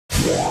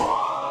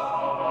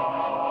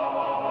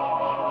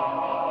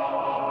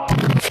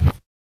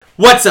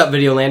What's up,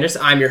 Videolanders?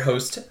 I'm your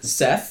host,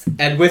 Seth,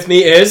 and with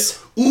me is...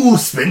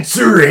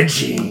 Spencer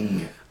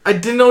Edging. I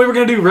didn't know we were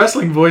going to do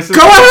wrestling voices.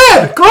 Go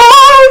ahead! Go on!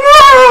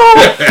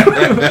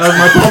 That was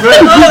my Paul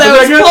Bearer. Oh, that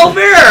was Paul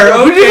Bearer!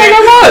 Who do you think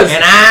I was?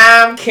 And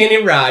I'm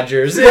Kenny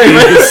Rogers.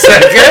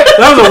 That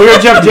was a weird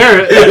Jeff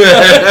Jarrett.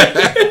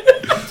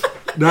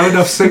 Not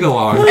enough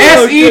sing-along.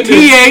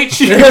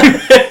 S-E-T-H.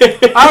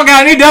 I don't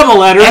got any double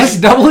letters.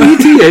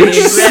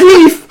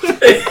 S-W-E-T-H.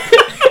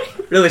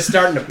 Really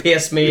starting to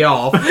piss me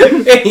off.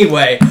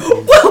 Anyway,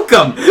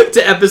 welcome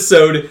to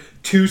episode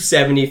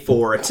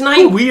 274.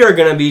 Tonight we are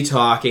going to be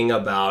talking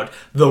about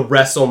the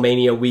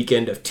WrestleMania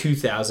weekend of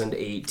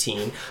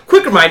 2018.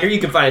 Quick reminder, you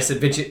can find us at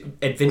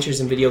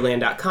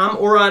adventuresinvideoland.com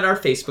or on our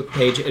Facebook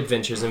page,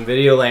 Adventures in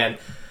Videoland.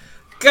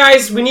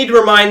 Guys, we need to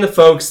remind the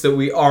folks that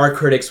we are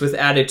critics with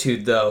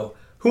attitude, though.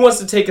 Who wants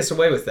to take us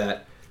away with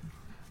that?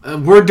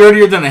 We're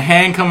dirtier than a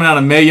hand coming out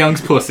of Mae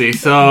Young's pussy,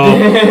 so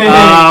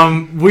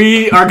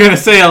we are going to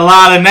say a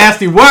lot of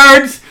nasty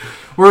words.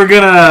 We're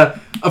going to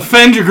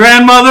offend your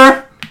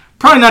grandmother.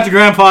 Probably not your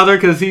grandfather,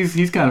 because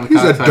he's kind of a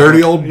He's a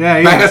dirty old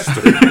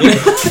bastard.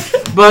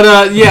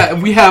 But,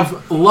 we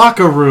have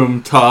locker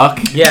room talk.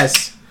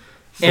 Yes.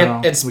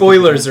 And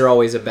spoilers are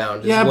always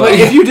abound as well. But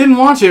if you didn't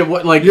watch it,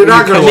 You're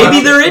not going to watch it.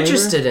 Maybe they're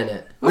interested in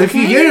it. Okay. If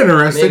you get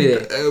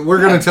interested, we're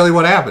going to tell you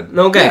what happened.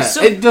 Okay, Yeah,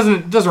 so it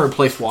doesn't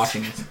replace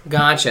watching it.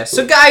 Gotcha.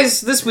 So,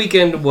 guys, this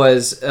weekend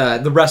was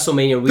the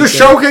WrestleMania weekend. The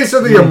showcase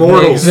of the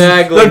Immortals.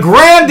 Exactly. The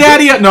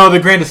the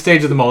grandest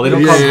stage of them all. They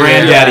don't call it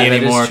Granddaddy that is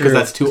anymore true. because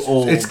that's too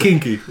old. It's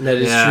kinky. That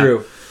is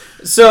true.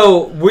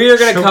 So, we're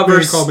going to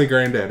cover... Call me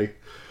Granddaddy.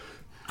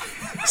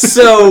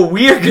 So,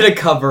 we are going to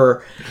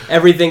cover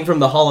everything from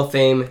the Hall of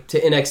Fame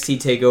to NXT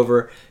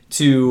TakeOver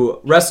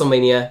to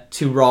WrestleMania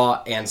to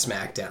Raw and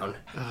SmackDown.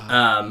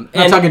 I'm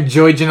talking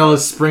Joey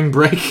Janela's Spring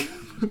Break.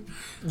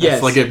 Yes.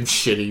 It's like a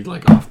shitty,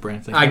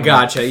 off-brand thing. I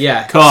gotcha,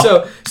 yeah. Cool.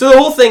 So the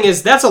whole thing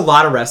is, that's a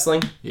lot of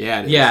wrestling.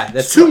 Yeah, it is. Yeah,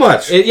 that's too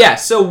much.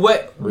 So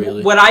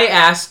Really? what I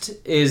asked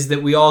is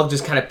that we all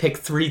just kind of pick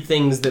three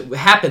things that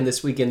happened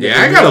this weekend that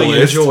I we got a really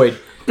list. enjoyed.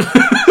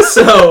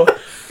 So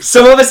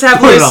some of us have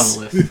Put it lists,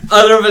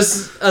 on the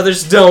list.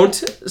 others don't.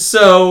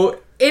 So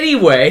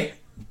anyway,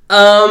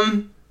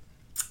 who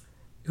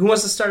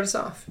wants to start us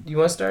off? Do you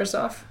want to start us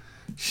off?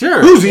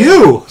 Sure. Who's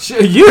you?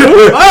 You?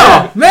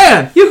 Oh,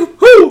 man.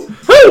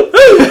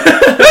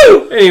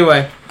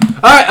 Anyway.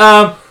 All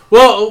right.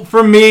 Well,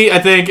 for me, I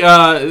think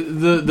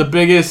the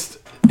biggest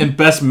and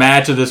best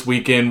match of this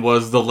weekend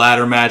was the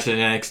ladder match at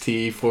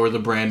NXT for the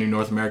brand new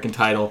North American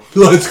title.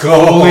 Let's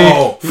go.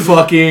 Holy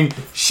fucking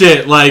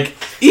shit.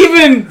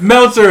 Even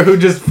Meltzer, who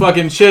just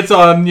fucking shits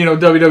on,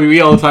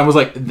 WWE all the time, was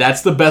like,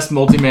 that's the best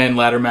multi-man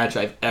ladder match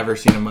I've ever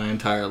seen in my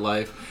entire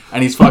life.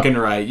 And he's fucking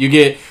right. You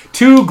get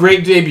two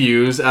great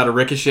debuts out of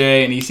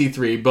Ricochet and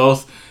EC3,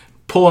 both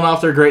pulling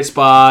off their great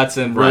spots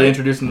and really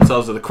introducing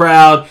themselves to the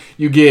crowd.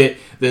 You get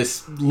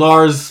this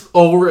Lars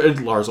Ulrich.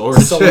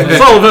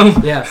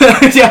 Sullivan. Yeah.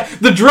 Yeah,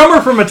 the drummer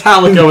from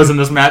Metallica was in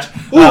this match.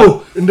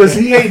 Ooh, and does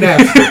he hate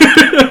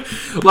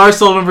Napster? Lars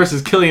Sullivan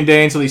versus Killian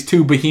Dane, so these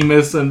two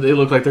behemoths, and they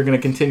look like they're going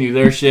to continue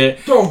their shit.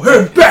 Throw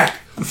him back!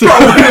 Throw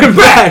him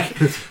back!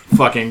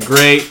 Fucking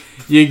great.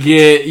 You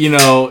get,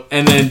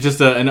 and then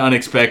just an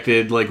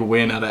unexpected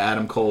win out of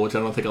Adam Cole, which I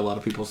don't think a lot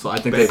of people saw. I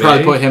think they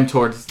probably put him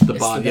towards the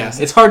bottom. Yeah,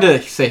 it's hard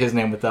to say his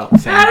name without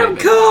saying Adam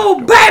baby.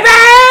 Cole,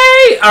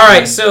 baby! All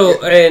right,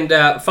 so, and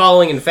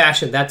following in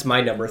fashion, that's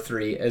my number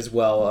 3 as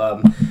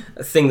well.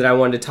 A thing that I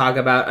wanted to talk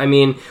about.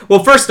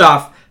 First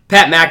off,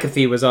 Pat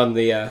McAfee was on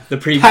the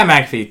pre... Pat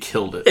McAfee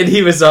killed it. And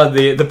he was on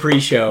the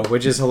pre-show,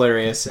 which is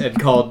hilarious, and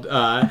called...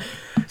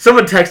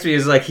 someone texted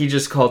me, he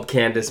just called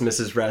Candace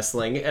Mrs.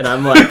 Wrestling, and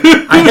I'm like...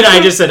 I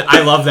just said,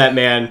 I love that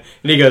man.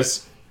 And he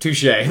goes,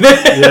 touche.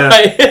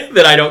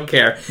 That I don't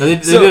care. They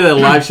did a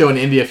live show in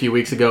India a few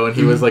weeks ago, and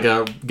he was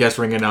a guest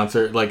ring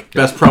announcer.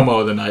 Best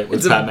promo of the night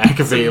was Pat McAfee.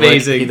 It's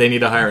amazing. They need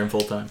to hire him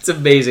full time. It's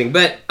amazing.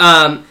 But,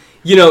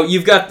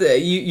 you've got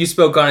you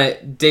spoke on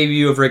it,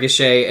 debut of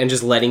Ricochet, and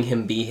just letting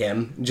him be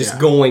him. Just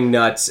going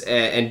nuts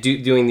and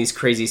doing these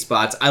crazy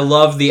spots. I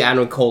love the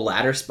Adam Cole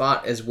ladder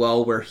spot as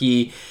well, where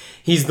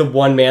he's the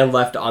one man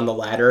left on the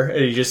ladder,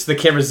 and the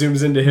camera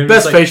zooms into him.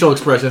 Best facial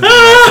expressions.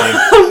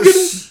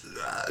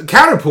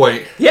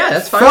 Counterpoint. Yeah,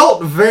 that's fine.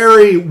 Felt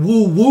very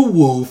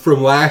woo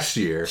from last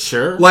year.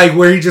 Sure.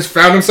 Where he just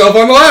found himself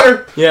on the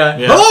ladder.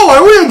 Yeah. Oh, I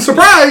win!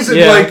 Surprise! And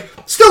Yeah.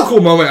 still cool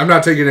moment. I'm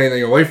not taking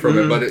anything away from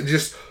it, but it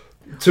just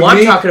to Well,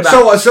 me. I'm talking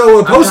about- so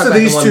opposed I'm to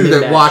talking these about two the that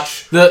mid-match.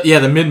 watch. The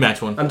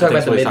mid-match one. I'm talking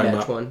about the That's what he's mid-match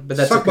talking one, but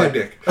that's Suck okay. my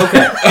dick.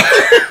 Okay.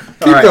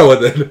 Keep right.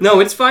 going then. No,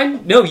 it's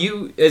fine. No,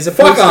 you as a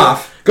Fuck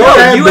off. Go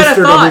ahead, you had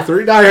a Mr. thought. Number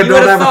 3. No, I You don't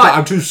had a have a thought. thought.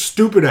 I'm too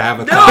stupid to have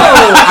a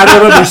thought. I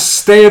don't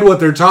understand what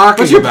they're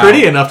talking But you're about.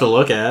 pretty enough to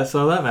look at,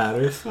 so that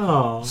matters.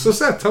 Oh. So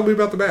Seth, tell me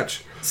about the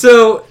match.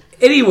 So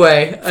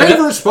anyway,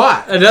 Favorite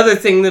spot. another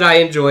thing that I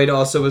enjoyed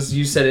also was,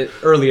 you said it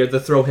earlier, the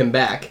throw him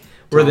back,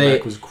 where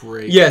That was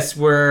great. Yes,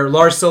 where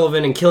Lars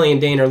Sullivan and Killian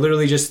Dane are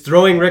literally just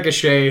throwing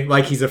Ricochet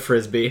like he's a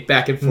frisbee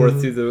back and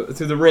forth through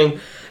the ring,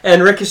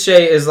 and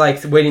Ricochet is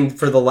like waiting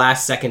for the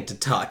last second to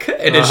tuck,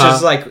 and it's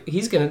just like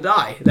he's gonna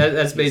die.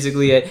 That's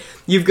basically it.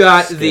 You've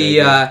got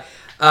the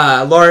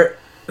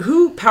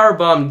who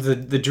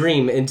powerbombed the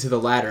Dream into the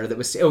ladder? That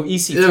was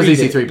EC3. It was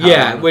EC3.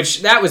 Yeah,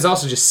 which that was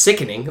also just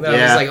sickening. That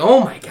was like,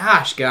 oh my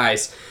gosh,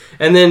 guys.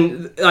 And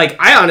then, like,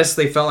 I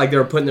honestly felt like they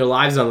were putting their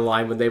lives on the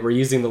line when they were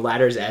using the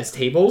ladders as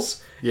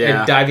tables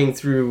and diving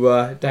through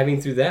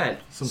that.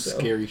 Some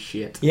scary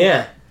shit.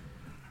 Yeah.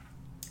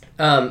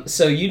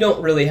 So you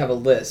don't really have a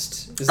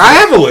list. I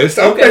have a list.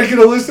 I'm making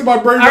a list in my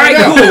brain right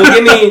now. All right, cool.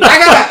 Give me.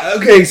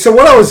 Okay, so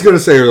what I was going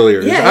to say earlier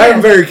is Yeah, I'm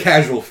a very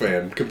casual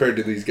fan compared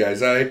to these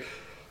guys.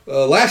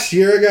 Last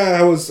year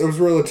I was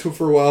relative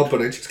for a while,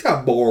 but it just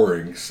got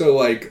boring. So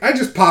like I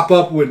just pop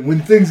up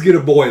when things get a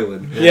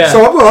boiling. Yeah.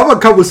 So I'm gonna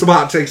come with some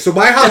hot takes. So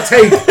my hot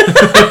take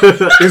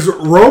is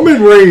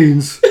Roman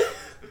Reigns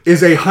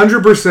is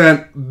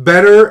 100%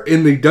 better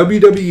in the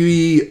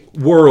WWE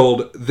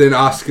world than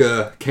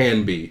Asuka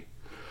can be.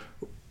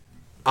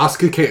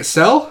 Asuka can't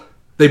sell.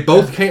 They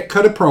both can't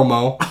cut a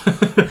promo.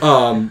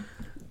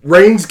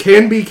 Reigns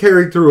can be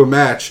carried through a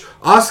match.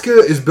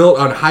 Asuka is built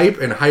on hype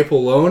and hype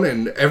alone,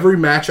 and every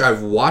match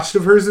I've watched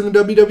of hers in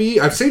the WWE,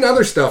 I've seen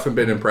other stuff and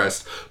been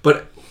impressed.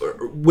 But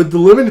with the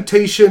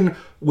limitation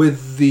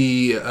with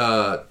the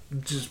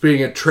just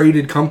being a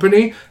traded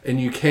company,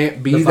 and you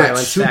can't be that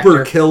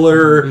super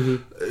killer,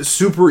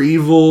 super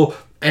evil,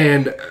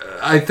 and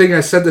I think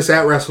I said this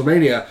at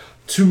WrestleMania.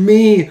 To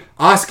me,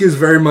 Asuka is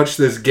very much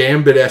this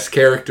Gambit-esque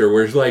character,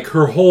 where like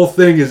her whole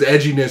thing is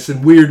edginess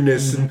and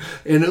weirdness and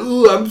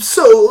ooh,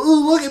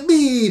 look at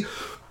me.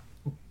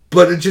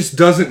 But it just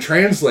doesn't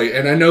translate.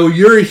 And I know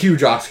you're a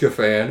huge Asuka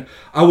fan.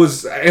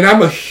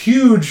 I'm a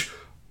huge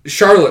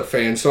Charlotte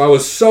fan, so I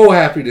was so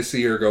happy to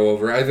see her go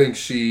over. I think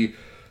she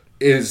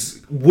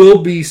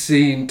will be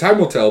seen, time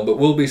will tell, but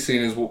will be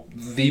seen as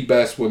the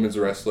best women's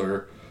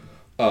wrestler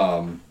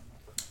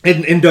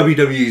in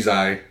WWE's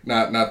eye,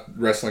 not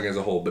wrestling as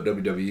a whole, but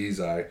WWE's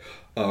eye.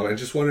 And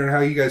just wondering how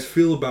you guys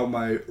feel about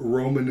my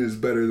Roman is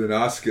better than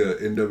Asuka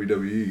in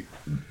WWE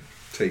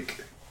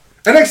take.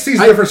 NXT's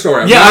a different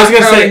story. I was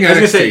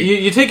gonna say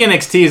you take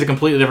NXT as a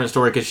completely different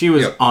story because she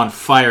was on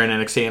fire in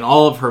NXT, and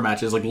all of her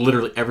matches, like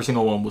literally every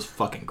single one, was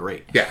fucking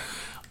great. Yeah.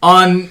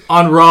 On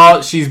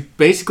Raw, she's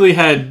basically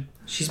had.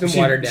 She's been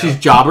watered down. She's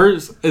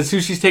jobbers is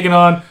who she's taken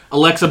on.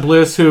 Alexa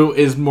Bliss, who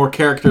is more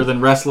character than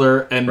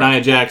wrestler, and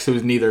Nia Jax, who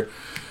is neither.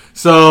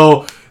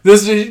 So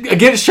this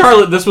against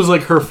Charlotte, this was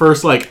like her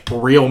first like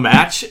real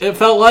match. It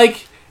felt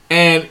like,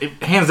 and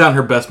hands down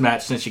her best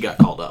match since she got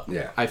called up.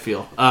 Yeah, I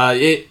feel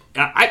I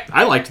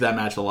liked that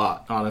match a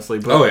lot, honestly.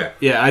 But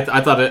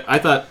I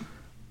thought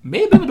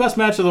may have been the best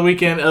match of the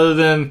weekend, other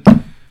than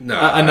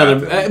another.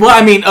 Of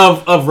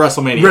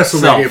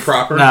WrestleMania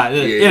proper.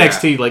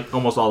 NXT, like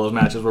almost all those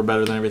matches were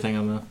better than everything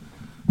on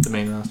the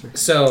main roster.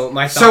 So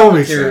my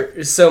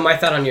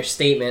thought on your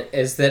statement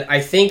is that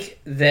I think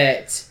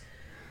that.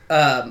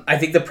 I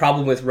think the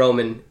problem with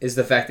Roman is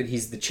the fact that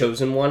he's the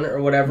chosen one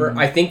or whatever. Mm-hmm.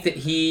 I think that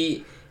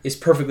he is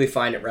perfectly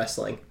fine at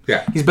wrestling.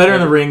 Yeah, he's better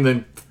in the ring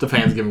than the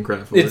fans give him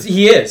credit for.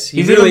 He is.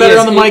 He's really even better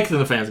on the mic than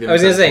the fans give him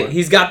credit for. I was gonna say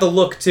he's got the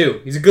look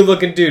too. He's a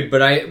good-looking dude,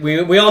 but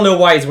we all know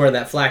why he's wearing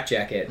that flak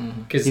jacket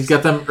because he's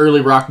got them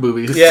early rock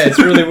boobies. Yeah, it's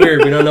really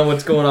weird. We don't know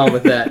what's going on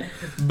with that.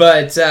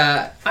 But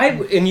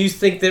and you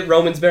think that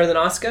Roman's better than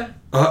Asuka?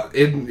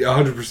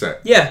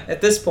 100%. Yeah,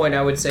 at this point,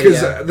 I would say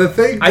because the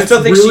thing that's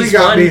really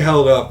got me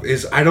held up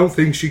is I don't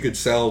think she could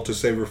sell to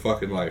save her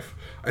fucking life.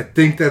 I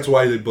think that's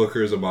why they book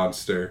her as a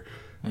monster.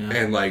 Yeah.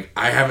 And like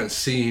I haven't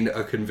seen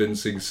a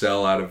convincing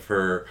sell out of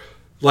her,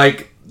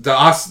 like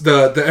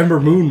the Ember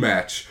Moon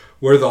match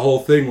where the whole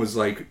thing was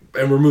like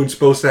Ember Moon's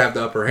supposed to have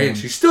the upper hand.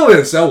 She still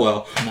didn't sell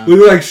well. No.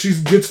 But like she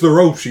gets the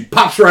rope, she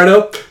pops right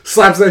up,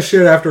 slaps that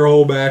shit after a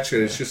whole match,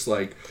 and it's just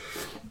like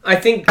I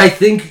think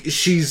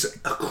she's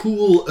a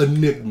cool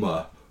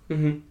enigma.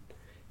 Mm-hmm.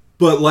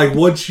 But like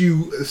once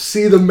you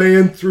see the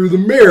man through the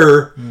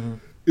mirror,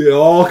 it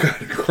all kind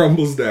of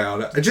crumbles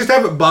down. I just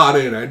haven't bought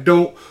in. I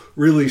don't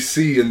really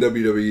see in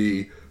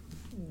WWE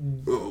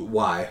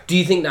why. Do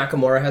you think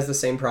Nakamura has the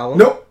same problem?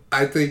 Nope.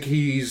 I think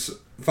he's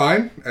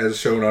fine, as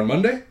shown on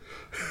Monday.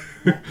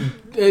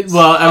 I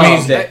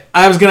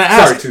was going to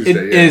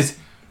ask,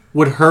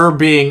 would her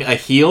being a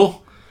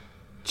heel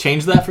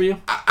change that for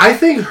you? I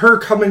think her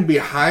coming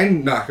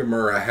behind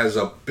Nakamura has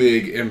a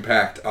big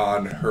impact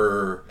on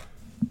her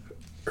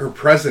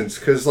presence,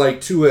 because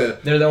like to a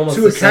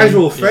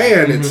casual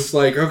fan, it's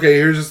like, okay,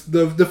 here's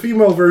the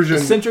female version.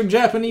 Eccentric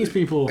Japanese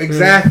people.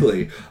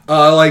 Exactly.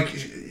 Like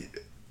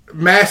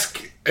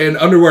mask and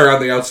underwear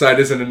on the outside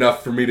isn't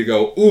enough for me to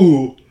go,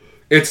 ooh.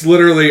 It's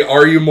literally,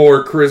 are you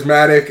more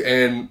charismatic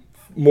and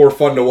more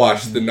fun to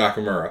watch than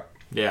Nakamura?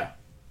 Yeah.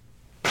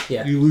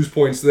 You lose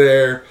points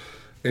there.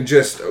 And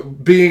just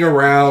being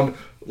around,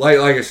 like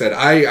I said,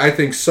 I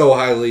think so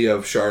highly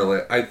of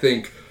Charlotte. I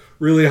think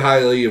really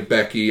highly of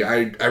Becky.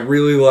 I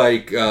really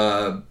like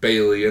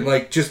Bayley, and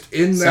like just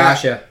in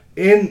that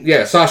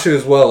Sasha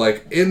as well.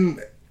 Like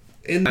in.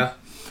 Take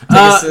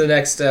us to the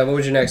next. What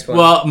was your next one?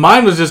 Well,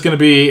 mine was just going to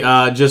be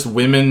just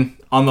women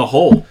on the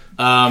whole.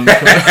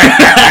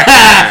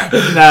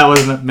 That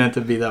wasn't meant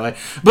to be that way.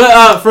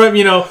 But from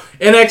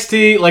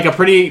NXT, like a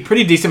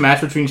pretty decent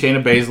match between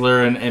Shayna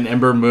Baszler and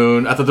Ember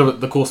Moon. I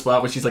thought the cool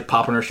spot where she's like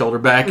popping her shoulder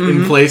back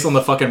in place on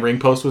the fucking ring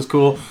post was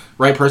cool.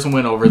 Right person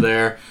went over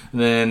there.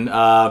 And then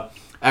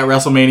at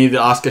WrestleMania, the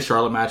Asuka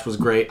Charlotte match was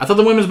great. I thought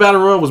the women's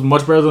battle royal was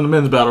much better than the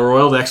men's battle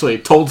royal. They actually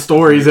told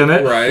stories in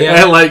it. Right.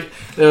 Yeah. And like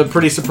a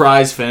pretty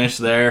surprise finish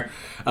there.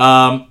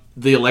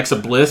 The Alexa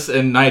Bliss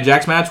and Nia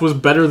Jax match was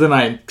better than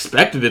I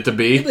expected it to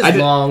be. It was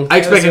long. I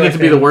expected it to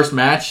be the okay. worst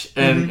match,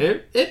 and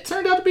it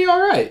turned out to be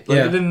all right. Like,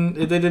 Yeah.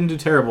 they didn't do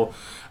terrible.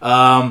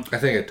 I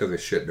think I took a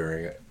shit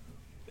during it.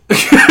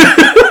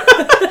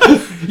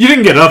 You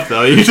didn't get up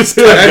though. You just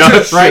I got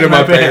just right shit in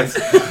my pants.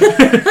 pants.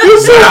 It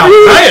was so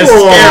that is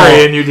beautiful.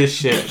 scary. And you just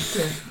shit.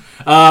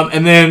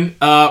 And then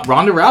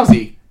Ronda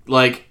Rousey,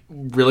 like,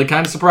 really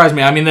kind of surprised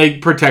me. I mean, they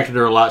protected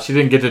her a lot. She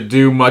didn't get to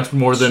do much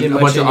more than a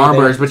bunch of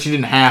armbarers, but she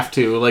didn't have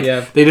to. Like,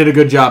 they did a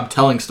good job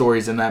telling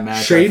stories in that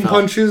match. Shane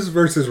punches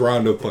versus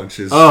Rondo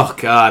punches. Oh,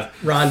 God.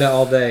 Ronda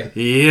all day.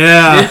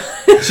 Yeah.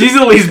 She's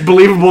at least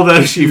believable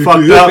that if she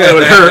fucked up, it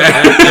would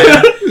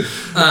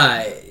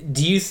hurt.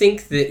 Do you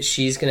think that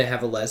she's going to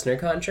have a Lesnar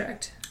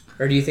contract?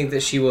 Or do you think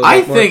that she will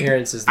make more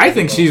appearances? I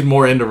think she's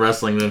more into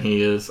wrestling than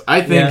he is.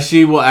 I think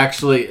she will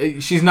actually...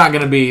 She's not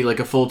going to be like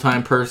a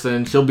full-time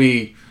person. She'll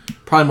be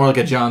probably more like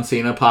a John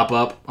Cena, pop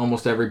up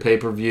almost every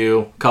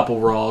pay-per-view. Couple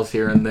Raws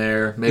here and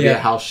there. Maybe a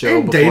house show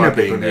and before Dana a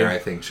pay-per-view. being there, I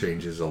think,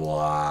 changes a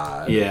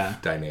lot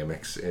of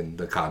dynamics in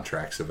the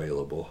contracts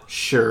available.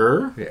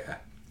 Sure. Yeah.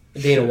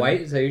 Dana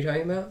White, is that what you're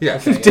talking about? Yeah.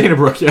 Okay, Dana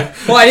Brooke, yeah.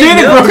 Well, I didn't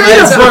Dana know. Brooke,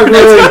 That's That's like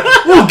really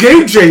little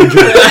game changer.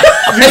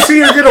 Did you see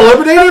her get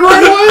eliminated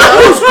right away? That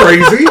was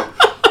crazy.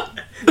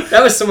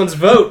 that was someone's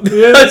vote.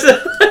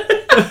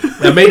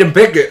 That made him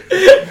pick it.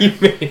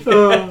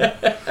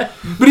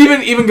 But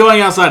even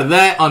going outside of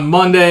that, on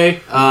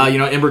Monday,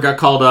 Ember got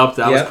called up.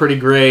 That was pretty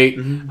great.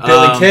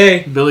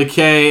 Billy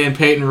Kay and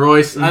Peyton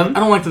Royce. I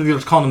don't like that they're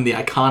just calling them the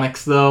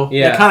Iconics, though.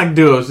 Yeah. Iconic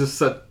duo is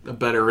just a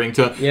better ring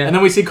to it. Yeah. And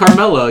then we see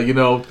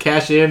Carmella,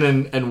 cash in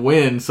and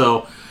win.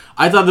 So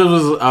I thought this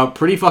was a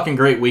pretty fucking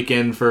great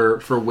weekend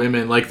for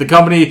women. Like, the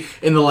company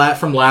from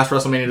last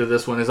WrestleMania to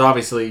this one has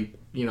obviously,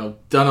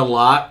 done a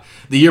lot.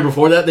 The year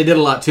before that, they did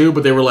a lot too,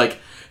 but they were like,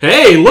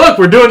 hey, look,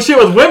 we're doing shit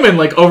with women,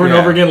 like, over and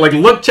over again. Like,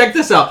 look, check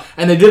this out.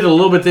 And they did it a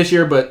little bit this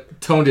year, but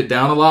toned it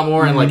down a lot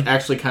more and, like,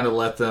 actually kind of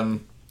let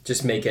them...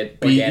 Just make it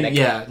organic.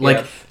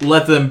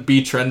 Let them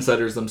be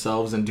trendsetters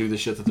themselves and do the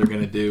shit that they're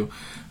going to do.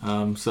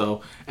 And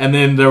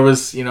then there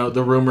was,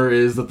 the rumor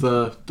is that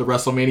the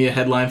WrestleMania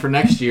headline for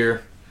next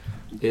year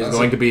is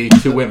going to be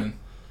two women.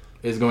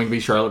 Is going to be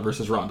Charlotte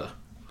versus Ronda.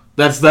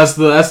 That's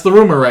the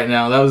rumor right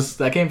now.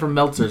 That came from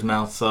Meltzer's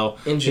mouth, so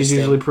she's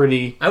usually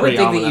pretty. I would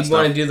think that you'd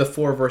want to do do the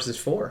 4 versus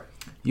 4.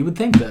 You would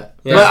think that,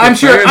 Yeah. but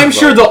I'm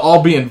sure they'll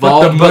all be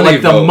involved. But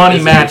the money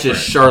match is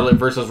different. Charlotte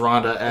versus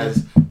Ronda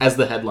as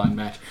the headline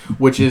match,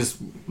 which is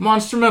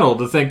monstrumental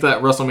to think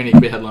that WrestleMania can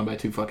be headlined by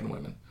two fucking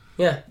women.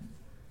 Yeah.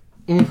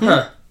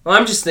 Huh. Well,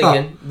 I'm just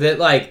thinking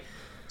that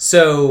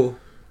so.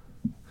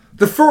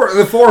 The four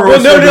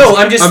Well, no,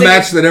 I'm just a thinking-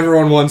 match that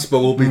everyone wants,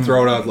 but will be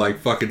thrown out like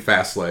fucking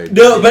Fastlane.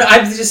 No, but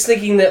I'm just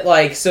thinking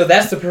that so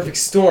that's the perfect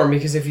storm,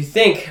 because if you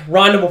think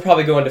Ronda will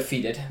probably go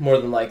undefeated more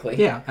than likely.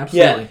 Yeah,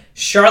 absolutely. Yeah,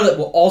 Charlotte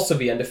will also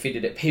be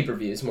undefeated at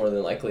pay-per-views more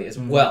than likely as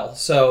well.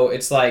 So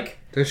it's like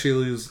Did she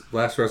lose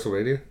last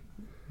WrestleMania?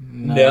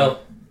 no.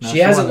 She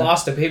hasn't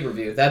lost a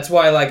pay-per-view. That's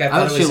why I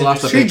thought it was she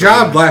lost a She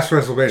jobbed last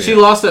WrestleMania. She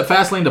lost at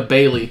Fastlane to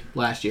Bayley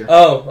last year.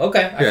 Oh,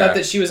 okay. I Yeah. thought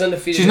that she was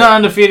undefeated. She's not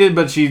undefeated,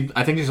 but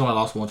I think she's only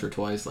lost once or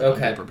twice. Like,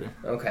 Okay. on pay-per-view.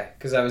 Okay,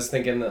 because I was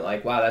thinking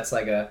that wow, that's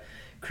like a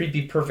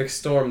creepy perfect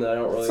storm that I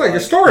don't really. It's like a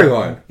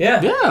storyline.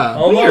 Yeah. Yeah,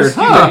 Almost.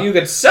 weird, huh? You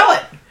could sell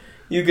it.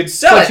 You could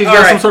sell Like it. she's All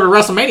got right. some sort of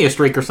WrestleMania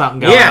streak or something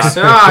going Yes.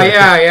 on. Oh,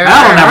 yeah.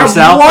 That'll never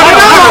sell.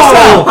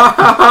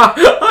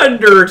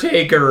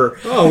 Undertaker.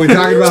 Oh, we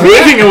talking about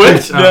Speaking of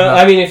which, No,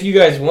 I mean, if you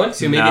guys want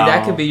to, maybe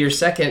that No. could be your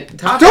second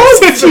topic.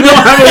 don't you don't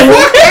have any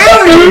Get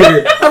out of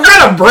here! I've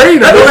got a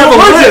brain. I don't have a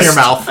words in list. your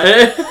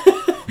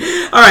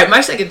mouth. All right, my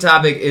second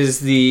topic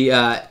is the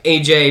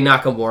AJ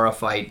Nakamura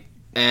fight,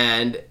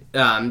 and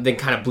then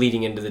kind of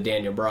bleeding into the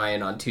Daniel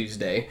Bryan on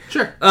Tuesday.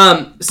 Sure.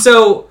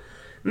 So,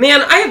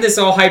 man, I had this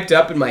all hyped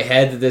up in my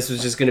head that this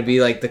was just going to be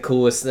like the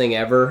coolest thing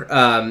ever.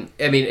 I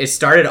mean, it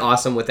started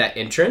awesome with that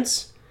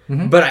entrance.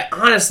 But I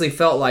honestly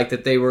felt like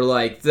that they were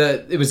like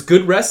it was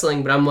good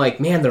wrestling, but I'm like,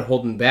 man, they're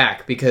holding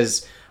back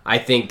because I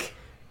think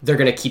they're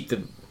gonna keep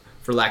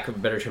for lack of a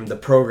better term, the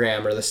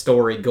program or the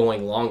story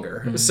going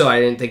longer. So I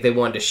didn't think they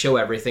wanted to show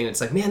everything.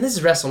 It's like, man, this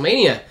is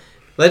WrestleMania.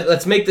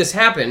 Let's make this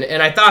happen.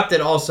 And I thought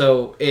that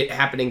also it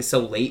happening so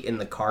late in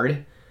the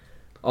card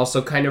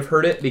also kind of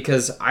hurt it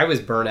because I was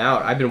burnt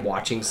out. I've been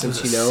watching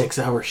since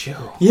 6-hour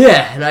show.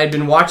 Yeah, and I'd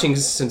been watching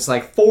since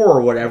 4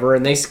 or whatever,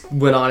 and they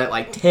went on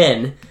at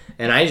 10.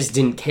 And I just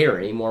didn't care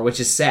anymore,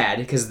 which is sad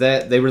because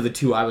they were the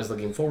two I was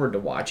looking forward to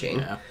watching.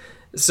 Yeah.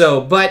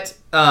 So, but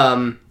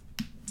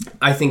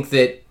I think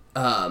that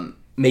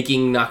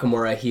making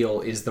Nakamura a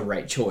heel is the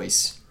right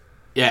choice.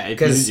 Yeah,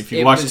 if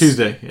you watch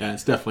Tuesday, yeah,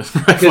 it's definitely the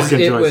right fucking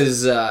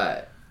choice.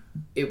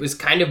 It was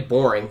kind of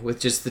boring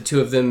with just the two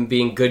of them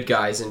being good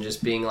guys and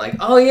just being like,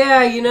 oh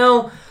yeah,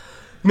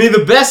 may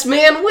the best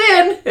man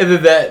win,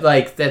 and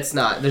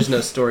then there's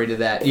no story to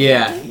that.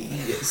 Yeah,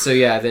 so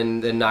yeah,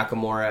 then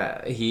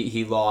Nakamura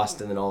he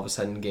lost, and then all of a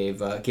sudden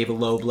gave a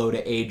low blow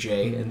to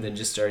AJ, and then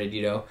just started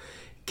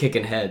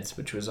kicking heads,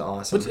 which was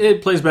awesome.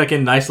 It plays back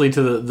in nicely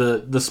to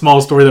the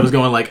small story that was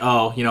going like,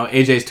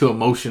 AJ's too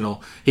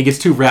emotional. He gets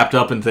too wrapped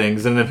up in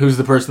things, and then who's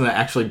the person that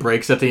actually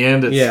breaks at the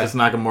end? It's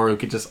Nakamura who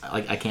could just,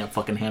 I can't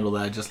fucking handle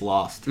that. I just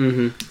lost.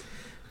 Mm-hmm.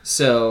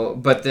 So,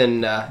 but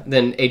then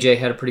AJ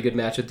had a pretty good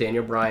match with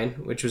Daniel Bryan,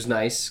 which was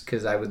nice,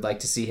 because I would like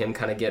to see him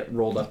kind of get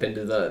rolled up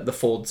into the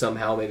fold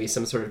somehow, maybe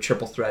some sort of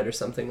triple threat or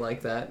something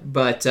like that.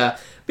 But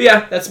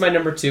yeah, that's my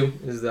number 2,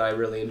 is that I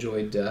really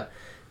enjoyed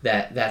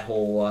that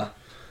whole...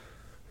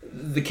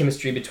 the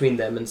chemistry between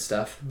them and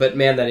stuff. But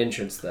man, that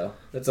entrance though,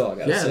 that's all I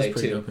gotta say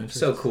too.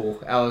 So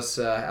cool. Alice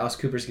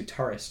Cooper's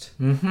guitarist.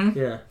 Mm-hmm.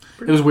 Yeah.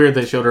 It was weird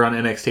they showed her on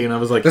NXT, and I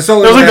was like, that was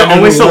like the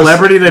only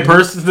celebrity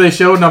they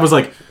showed, and I was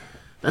like,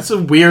 that's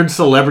a weird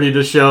celebrity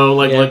to show.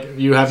 Like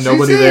you have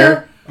nobody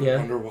there. Yeah. I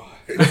wonder why.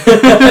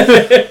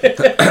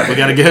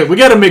 we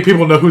gotta make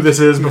people know who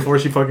this is before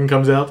she fucking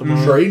comes out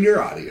tomorrow. Train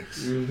your audience.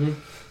 Mm-hmm.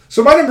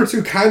 So my number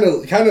 2 kind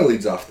of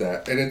leads off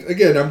that, and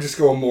again, I'm just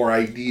going more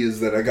ideas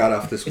that I got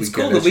off this weekend. It's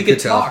cool that we could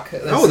talk.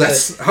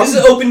 This is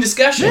an open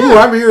discussion. Ooh,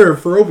 I'm here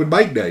for open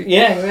mic night.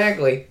 Yeah,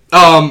 exactly.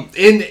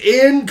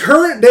 In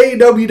current day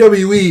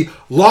WWE,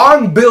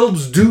 long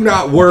builds do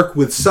not work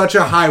with such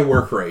a high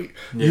work rate.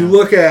 Yeah. You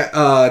look at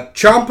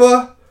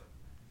Ciampa,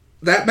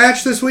 that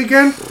match this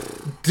weekend,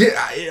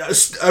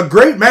 a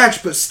great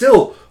match, but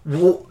still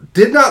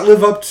did not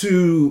live up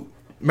to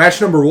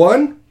match number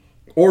 1.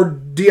 Or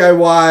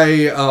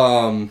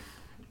DIY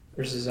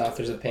versus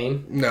Authors of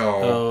Pain.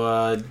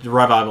 No.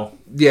 Revival.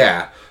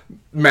 Yeah,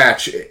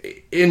 match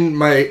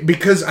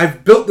because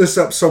I've built this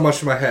up so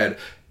much in my head.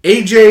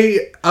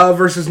 AJ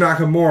versus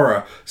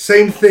Nakamura,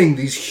 same thing.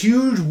 These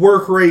huge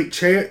work rate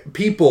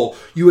people,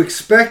 you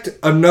expect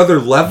another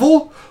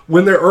level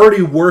when they're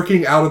already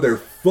working out of their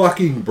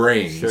fucking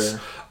brains. Sure.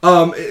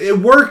 It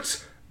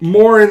worked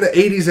more in the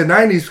 80s and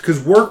 90s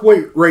because work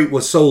rate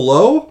was so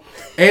low.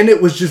 And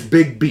it was just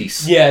big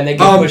beasts. Yeah, and they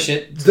can push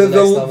it to the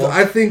next level.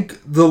 I think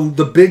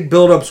the big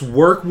build-ups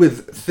work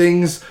with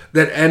things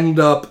that end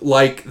up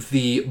like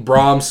the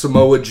Braun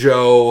Samoa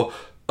Joe,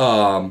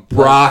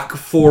 Brock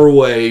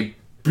 4-way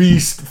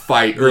beast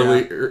fight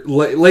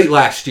late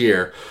last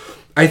year.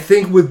 I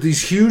think with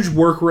these huge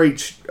work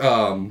rate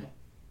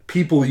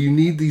people, you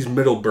need these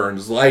middle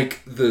burns,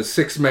 like the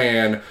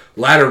 6-man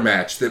ladder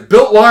match that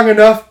built long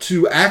enough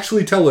to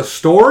actually tell a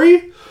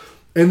story.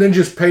 And then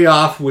just pay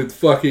off with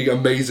fucking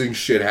amazing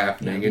shit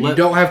happening. And you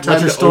don't have time to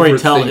let your story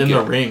tell in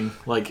the ring.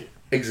 Like,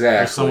 exactly.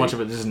 There's so much of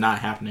it just not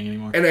happening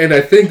anymore. And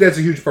I think that's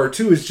a huge part,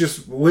 too, is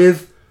just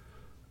with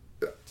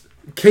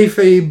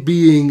kayfabe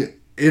being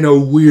in a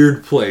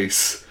weird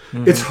place.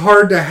 Mm-hmm. It's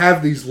hard to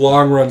have these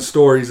long-run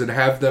stories and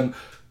have them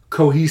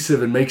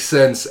cohesive and make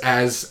sense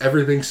as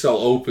everything's so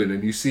open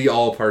and you see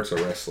all parts of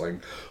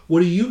wrestling.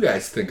 What do you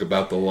guys think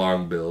about the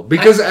long build?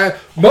 Because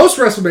most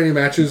WrestleMania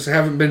matches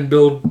haven't been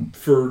built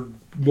for...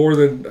 more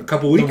than a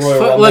couple weeks.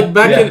 Like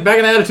back in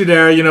Attitude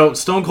Era,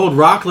 Stone Cold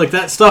Rock, like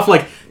that stuff,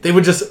 like they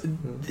would just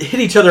hit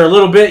each other a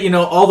little bit,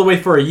 all the way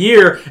for a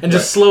year and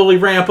just slowly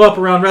ramp up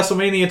around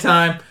WrestleMania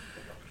time.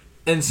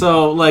 And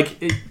so, like,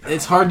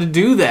 it's hard to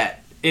do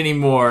that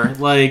anymore.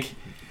 Like,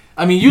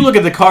 I mean, you look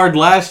at the card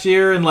last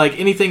year and like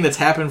anything that's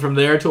happened from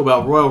there to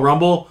about Royal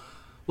Rumble,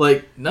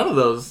 like none of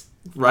those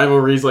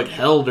rivalries like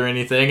held or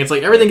anything. It's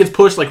like everything gets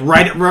pushed like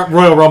right at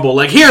Royal Rumble.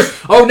 Like now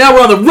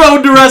we're on the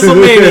road to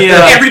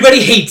WrestleMania.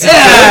 Everybody hates it.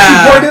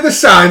 Yeah. You point to the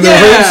sign, the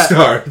road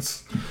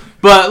starts.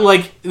 But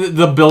like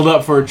the build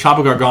up for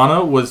Ciampa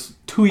Gargano was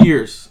 2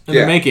 years in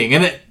the making,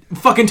 and it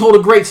fucking told a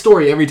great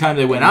story every time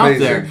they went out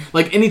there.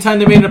 Like anytime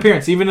they made an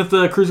appearance, even at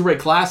the Cruiserweight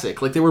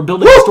Classic, like they were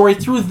building a story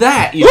through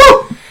that.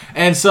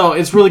 And so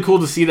it's really cool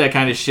to see that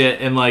kind of shit.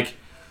 And like,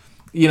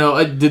 did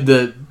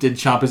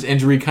Ciampa's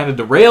injury kind of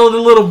derail it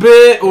a little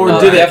bit, or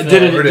did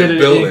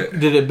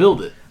it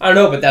build it? I don't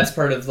know, but that's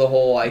part of the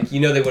whole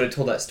they would have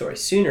told that story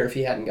sooner if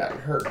he hadn't gotten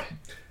hurt.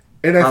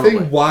 And I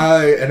think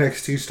why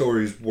NXT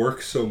stories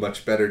work so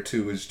much better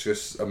too is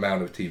just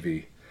amount of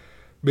TV.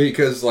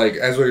 Because like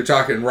as we were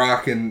talking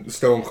Rock and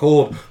Stone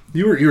Cold,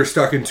 you were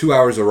stuck in 2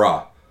 hours of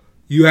Raw.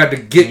 You had to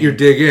get your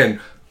dig in.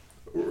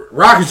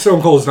 Rock and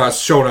Stone Cold's not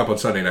showing up on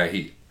Sunday Night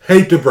Heat.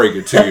 Hate to break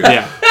it to you.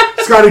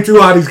 Scotty 2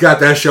 Hotty's got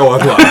that show on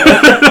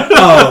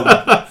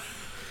lock.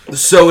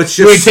 So it's just...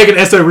 You ain't taking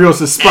Esther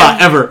Rios'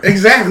 spot ever.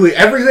 Exactly.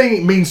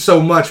 Everything means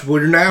so much,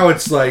 but now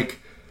it's like...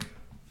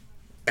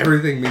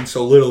 Everything means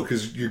so little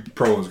because your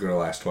promo is going to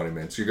last 20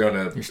 minutes.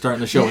 You're starting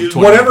the show with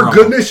 20 whatever promo.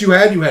 Goodness you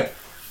had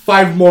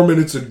 5 more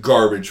minutes of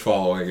garbage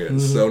following it,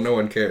 so no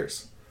one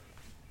cares.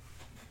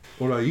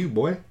 What about you,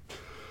 boy?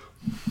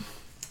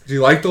 Do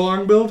you like the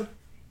long build?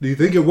 Do you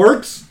think it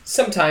works?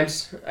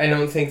 Sometimes. I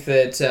don't think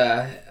that...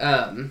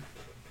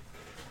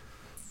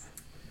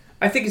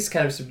 I think it's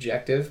kind of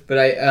subjective, but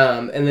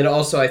and then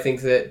also I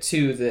think that,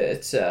 too,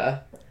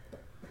 that...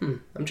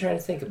 I'm trying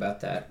to think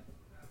about that.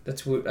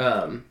 That's what...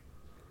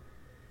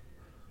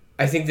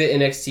 I think that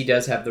NXT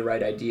does have the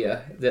right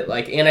idea.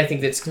 And I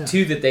think that's,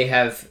 too, that they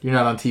have... You're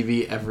not on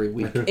TV every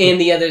week.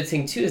 And the other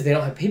thing, too, is they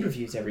don't have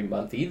pay-per-views every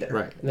month either.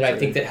 Right. And I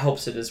think that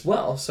helps it as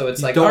well. So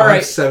it's like, don't all right...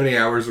 have 70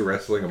 hours of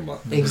wrestling a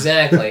month.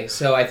 Exactly.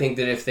 So I think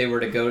that if they were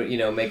to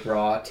go, make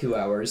Raw 2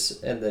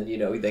 hours, and then,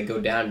 they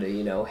go down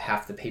to,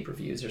 half the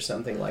pay-per-views or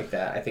something like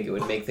that, I think it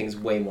would make things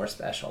way more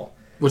special.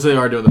 Which they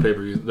are doing the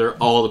pay-per-views.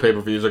 All the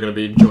pay-per-views are going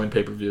to be joint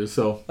pay-per-views,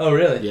 so... Oh,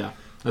 really? Yeah.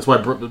 That's why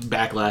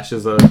Backlash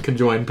is a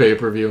conjoined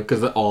pay-per-view,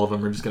 because all of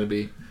them are just going to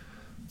be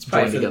It's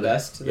probably for together. the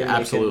best. Yeah,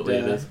 absolutely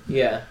it is.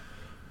 Yeah.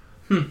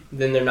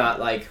 Then they're not,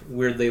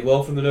 weirdly,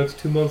 well, for the next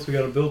 2 months we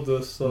got to build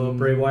this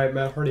Bray Wyatt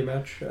Matt Hardy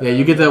match. Yeah,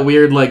 you get that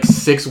weird,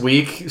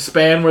 6-week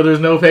span where there's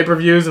no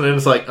pay-per-views, and then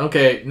it's like,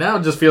 okay, now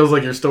it just feels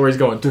like your story's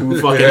going too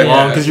fucking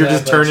long, because you're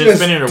just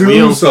spinning your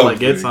wheels to,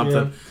 get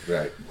something. Yeah.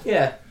 Right.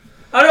 Yeah.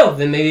 I don't know,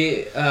 then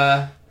maybe...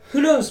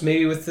 who knows?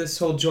 Maybe with this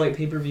whole joint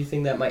pay-per-view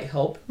thing, that might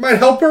help. Might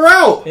help her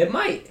out. It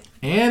might.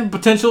 And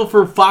potential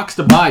for Fox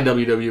to buy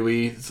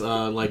WWE's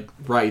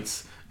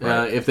rights.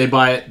 Right. If they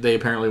buy it, they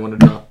apparently want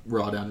to drop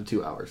Raw down to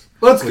 2 hours.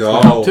 Let's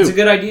go. It's a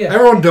good idea.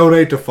 Everyone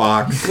donate to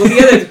Fox. Well,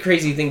 the other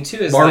crazy thing too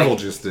is Marvel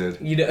just did.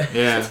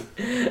 Yeah.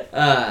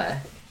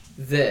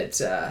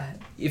 That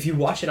if you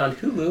watch it on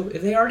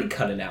Hulu, they already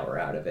cut an hour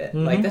out of it.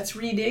 That's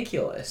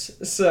ridiculous.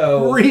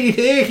 So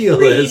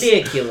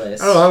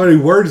ridiculous. I don't know how many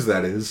words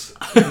that is.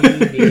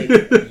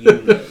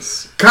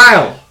 Ridiculous.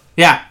 Kyle.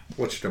 Yeah.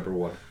 What's your number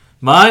one?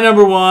 My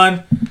number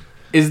one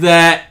is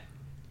that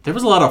there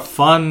was a lot of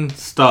fun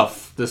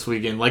stuff this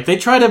weekend. They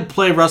try to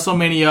play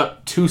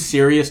WrestleMania too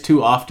serious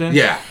too often.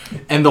 Yeah.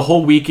 And the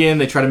whole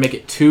weekend they try to make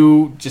it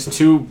too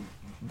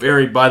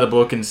very by the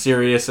book and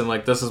serious and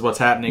this is what's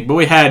happening. But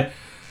we had,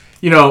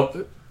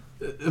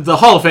 the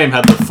Hall of Fame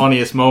had the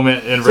funniest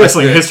moment in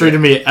wrestling history to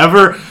me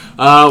ever,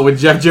 with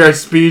Jeff Jarrett's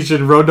speech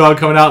and Road Dogg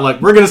coming out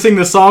we're going to sing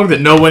this song that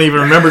no one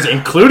even remembers,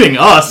 including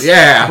us.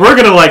 Yeah. We're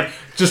going to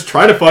just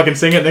try to fucking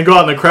sing it and then go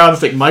out in the crowd and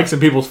stick mics in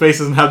people's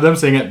faces and have them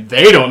sing it.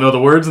 They don't know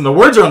the words, and the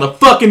words are on the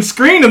fucking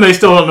screen and they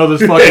still don't know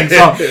this fucking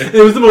song.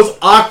 It was the most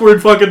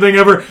awkward fucking thing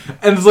ever.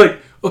 And it's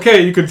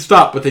okay, you could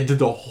stop, but they did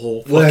the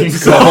whole fucking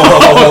song.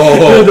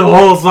 They did the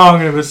whole song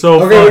and it was so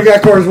fun. We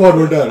got chorus 1,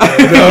 we're done.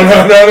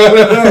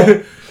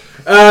 No.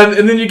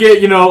 And then you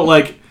get,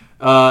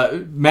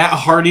 Matt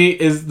Hardy,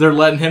 they're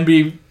letting him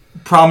be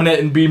prominent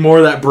and be more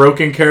of that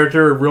broken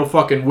character, real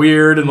fucking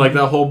weird, and that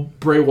whole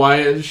Bray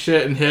Wyatt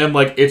shit and him,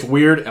 it's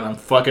weird, and I'm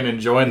fucking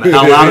enjoying the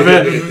hell out of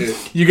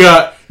it. You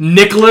got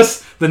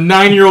Nicholas, the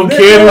 9-year-old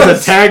kid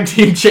who's a tag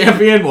team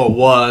champion.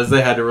 Well,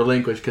 they had to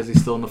relinquish because he's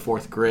still in the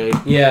 4th grade.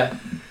 Yeah.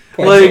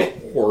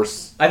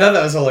 Horse. I thought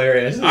that was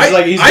hilarious. I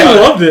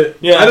loved it.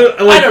 Yeah.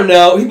 I don't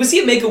know. Was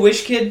he a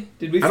Make-A-Wish kid?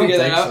 Did we figure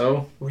that out?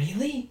 So.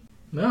 Really?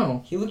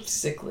 No. He looked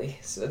sickly,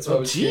 so that's what I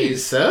was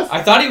curious. Seth.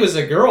 I thought he was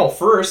a girl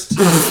first.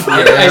 Wow,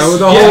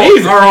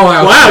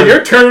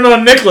 you're turning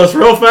on Nicholas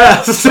real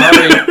fast.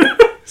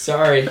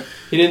 Sorry.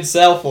 He didn't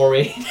sell for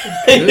me.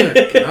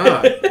 Good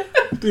God.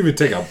 Didn't even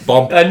take a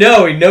bump. I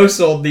know, he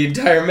no-sold the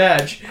entire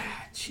match.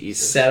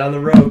 Jesus. Sat on the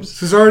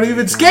ropes. Cesaro didn't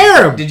even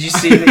scare him. Did you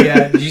see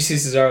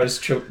Cesaro's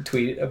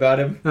tweet about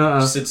him?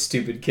 Just said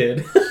stupid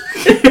kid.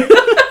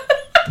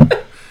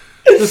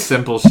 The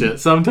simple shit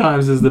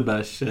sometimes is the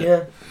best shit.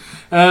 Yeah.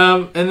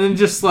 And then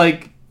just Raw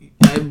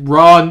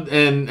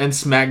and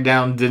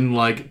SmackDown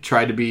didn't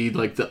try to be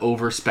the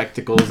over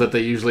spectacles that they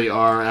usually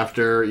are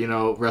after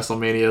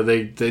WrestleMania.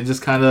 They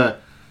just kind of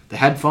they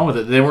had fun with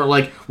it. They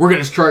weren't we're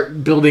gonna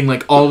start building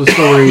all the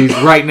stories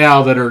right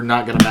now that are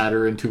not gonna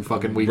matter in 2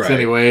 fucking weeks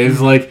anyways.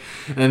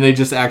 And they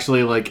just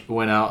actually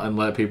went out and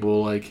let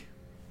people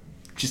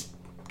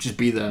just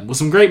be them with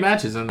some great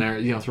matches in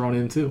there thrown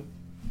in too.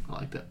 I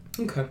like that.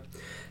 Okay,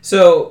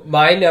 so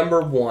my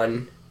number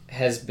one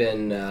has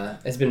been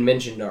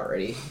mentioned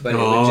already, but it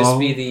would just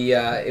be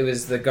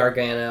the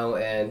Gargano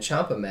and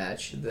Ciampa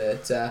match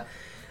that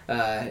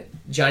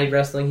Johnny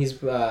Wrestling.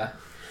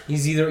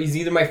 He's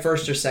either my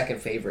first or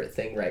second favorite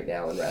thing right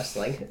now in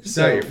wrestling.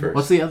 So not your first.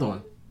 What's the other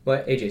one?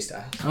 What? AJ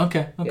Styles.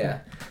 Okay.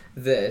 Yeah,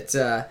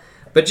 that.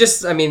 But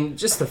just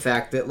the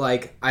fact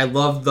that I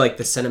loved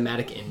the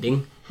cinematic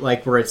ending.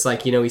 Where it's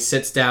he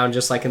sits down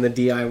just in the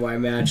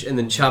DIY match, and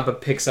then Ciampa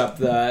picks up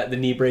the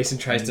knee brace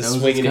and tries to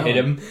swing and hit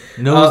him.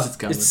 It's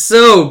coming. It's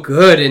so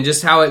good, and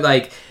just how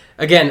it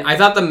again, I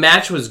thought the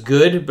match was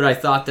good, but I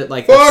thought that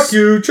fuck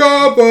you,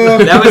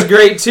 Ciampa. That was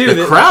great too.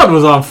 The crowd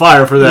was on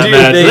fire for that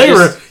match. They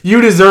were.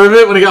 You deserve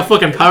it when he got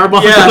fucking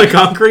powerbombed on the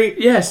concrete.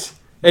 Yes,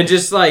 and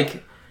just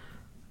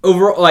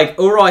overall,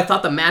 I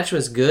thought the match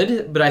was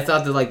good, but I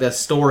thought that the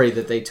story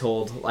that they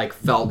told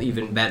felt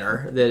even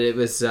better. That it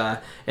was,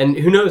 and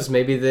who knows,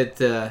 maybe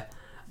that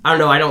I don't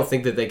know. I don't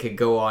think that they could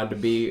go on to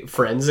be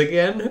friends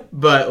again,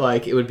 but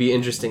like it would be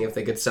interesting if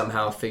they could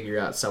somehow figure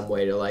out some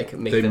way to like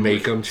make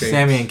them change.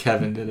 Sammy and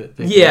Kevin did it.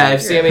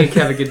 If Sammy and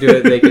Kevin could do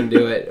it, they can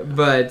do it.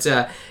 But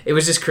it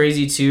was just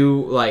crazy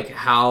too, like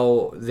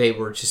how they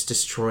were just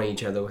destroying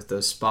each other with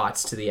those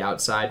spots to the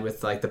outside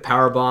with like the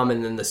power bomb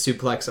and then the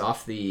suplex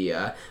off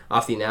the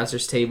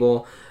announcer's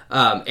table,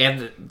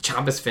 and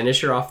Ciampa's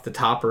finisher off the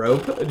top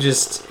rope,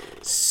 just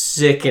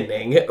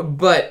sickening.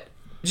 But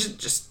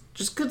just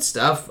good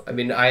stuff. I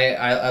mean,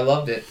 I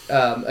loved it.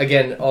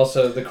 Again,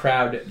 also the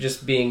crowd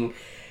just being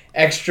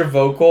extra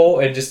vocal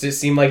and just it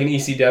seemed like an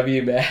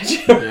ECW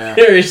match. Yeah.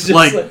 It's just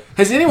like,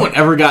 has anyone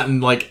ever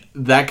gotten like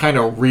that kind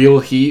of real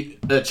heat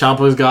that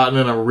Ciampa's gotten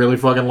in a really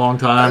fucking long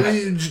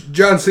time?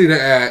 John Cena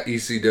at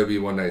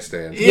ECW One Night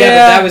Stand. Yeah,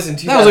 but that was in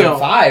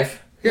 2005.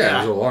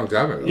 Yeah, it was a long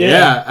time ago.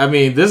 Yeah, I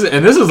mean, this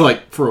is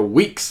like for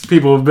weeks.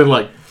 People have been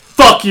like,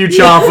 "Fuck you,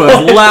 Ciampa,"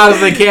 as loud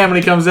as they can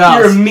when he comes out.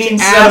 You're a mean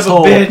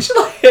asshole, bitch.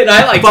 And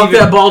I like fuck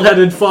that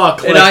bald-headed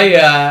fuck. And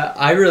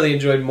I really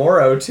enjoyed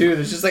Morrow too.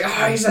 It's just like,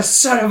 oh, he's a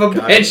son of a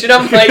bitch, and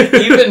I'm like,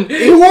 even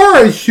he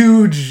wore a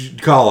huge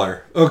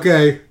collar.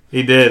 Okay,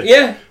 he did.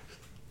 Yeah,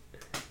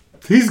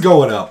 he's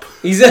going up.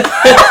 He's that's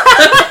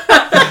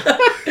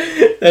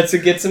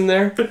what gets him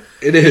there.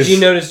 It is. Did you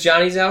notice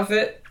Johnny's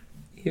outfit?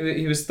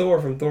 He was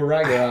Thor from Thor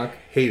Ragnarok.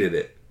 Hated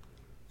it.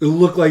 It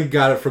looked like he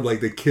got it from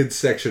like the kids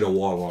section of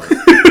Walmart.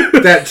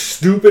 That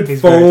stupid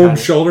foam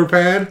shoulder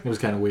pad. It was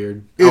kind of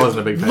weird. I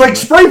wasn't a big fan. Like,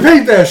 spray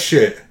paint that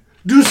shit.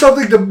 Do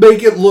something to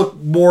make it look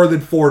more than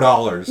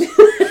 $4.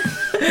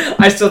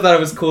 I still thought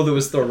it was cool that it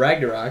was Thor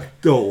Ragnarok.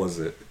 No, was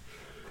it?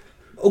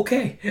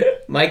 Okay.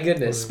 My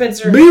goodness.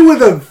 Spencer. Me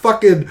with a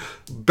fucking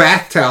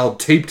bath towel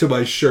taped to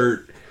my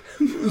shirt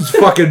was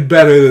fucking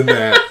better than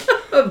that.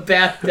 A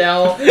bath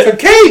towel. It's a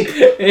cake!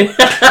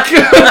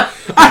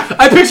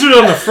 I pictured it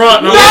on the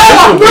front. And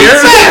I was like,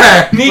 what's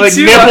that? Me like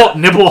too.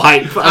 nipple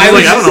height. I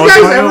Did don't know. you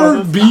guys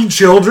ever be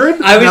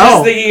children? I was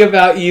just thinking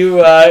about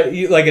you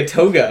like a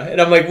toga, and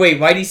I'm like,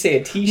 wait, why do you say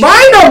a t-shirt?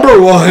 My number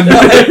one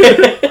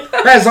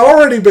has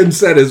already been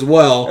said as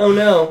well. Oh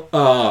no.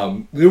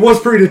 It was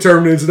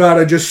predetermined. It's not.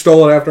 I just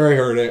stole it after I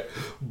heard it.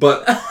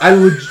 But I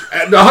would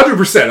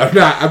 100%. I'm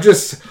not. I'm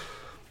just.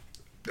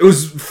 It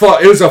was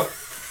fun. It was a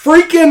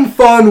freaking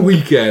fun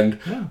weekend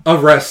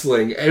of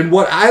wrestling, and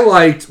what I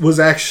liked was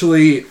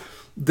actually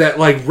that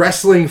like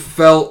wrestling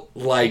felt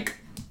like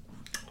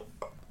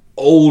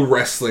old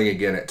wrestling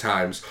again at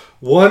times.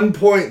 One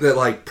point that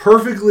like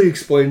perfectly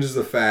explains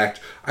the fact,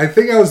 I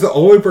think I was the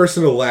only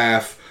person to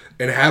laugh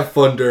and have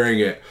fun during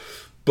it.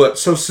 But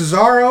so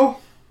Cesaro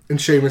and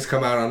Sheamus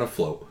come out on a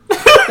float.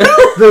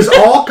 There's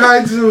all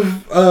kinds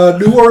of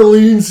New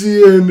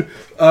Orleansian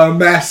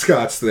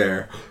mascots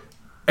there.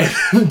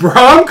 And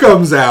Braun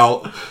comes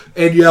out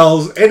and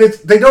yells, and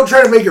they don't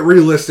try to make it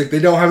realistic. They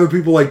don't have the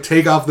people like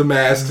take off the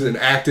masks and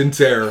act in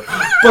terror,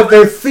 but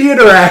they're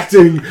theater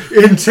acting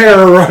in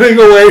terror, running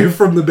away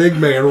from the big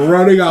man,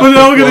 running off. But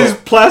look at these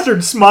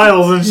plastered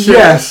smiles and shit.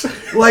 Yes,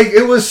 like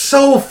it was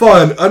so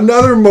fun.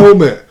 Another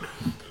moment.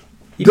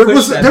 There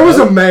was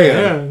a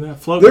man. Yeah,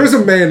 there was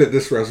a man at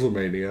this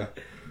WrestleMania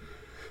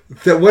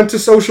that went to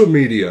social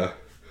media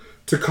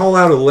to call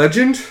out a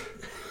legend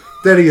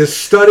that he has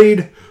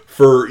studied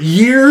for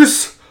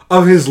years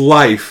of his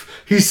life.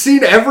 He's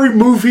seen every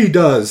move he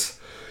does.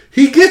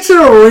 He gets in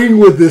a ring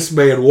with this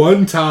man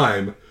one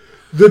time.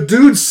 The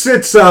dude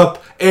sits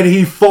up and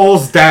he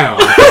falls down.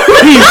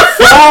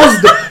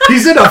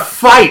 He's in a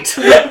fight.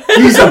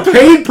 He's a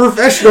paid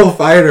professional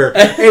fighter,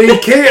 and he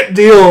can't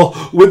deal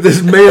with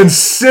this man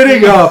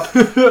sitting up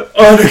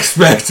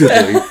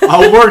unexpectedly.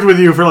 I worked with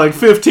you for like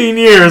 15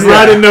 years, and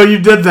I didn't know you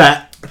did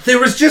that. There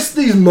was just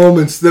these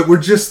moments that were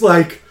just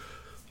like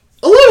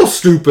a little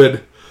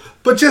stupid,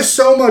 but just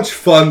so much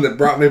fun that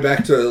brought me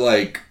back to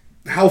like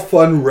how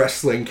fun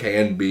wrestling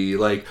can be.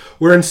 Like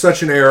we're in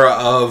such an era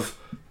of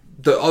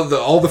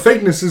all the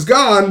fakeness is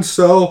gone,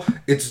 so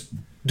it's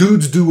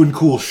dudes doing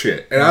cool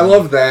shit, and I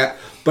love that.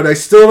 But I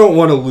still don't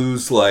want to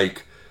lose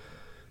like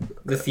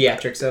the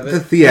theatrics of it. The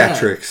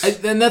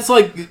theatrics, and that's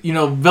like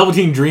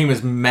Velveteen Dream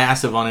is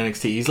massive on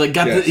NXT. He's like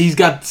he's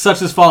got such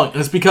this following, and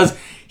it's because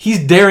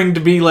he's daring to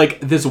be like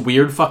this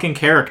weird fucking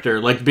character,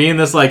 like being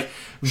this like.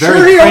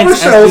 Sure, he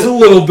oversells a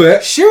little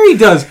bit. Sure, he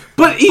does,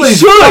 but he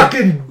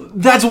should.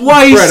 That's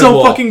why he's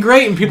so fucking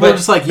great, and people are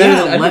just like,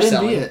 yeah, let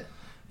him be it.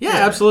 Yeah,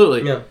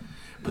 absolutely. Yeah,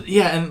 but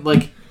and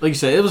like you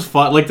said, it was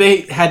fun. Like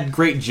they had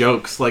great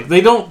jokes. Like they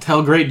don't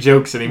tell great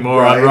jokes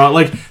anymore on Raw.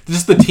 Like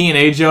just the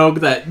TNA joke,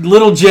 that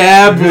little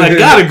jab, that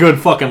got a good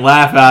fucking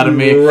laugh out of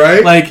me.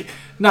 Right? Like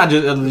not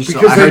just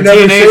because I heard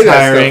TNA's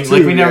hiring.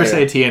 Like we never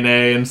say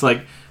TNA, and it's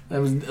like. That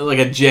was like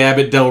a jab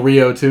at Del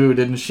Rio, too.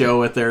 Didn't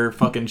show at their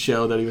fucking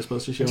show that he was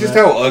supposed to show Just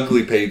at. how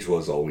ugly Paige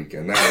was all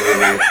weekend. That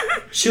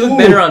really... She looked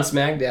better on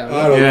SmackDown.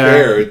 I don't Yeah.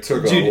 care. It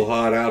took Dude. a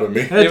lot out of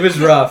me. It was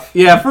rough.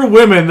 Yeah, for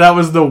women, that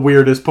was the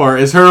weirdest part.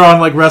 Is her on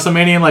like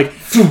WrestleMania and like,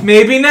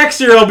 maybe next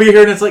year I'll be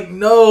here, and it's like,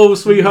 no,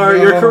 sweetheart,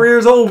 your No,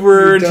 career's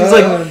over. And she's done.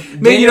 like,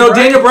 man, Daniel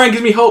Daniel Bryan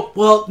gives me hope.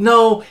 Well,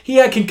 no, he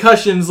had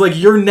concussions. Like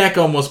your neck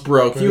almost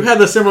broke. You had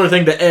the similar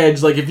thing to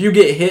Edge. Like if you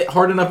get hit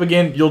hard enough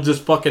again, you'll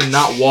just fucking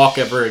not walk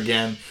ever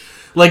again.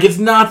 Like it's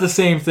not the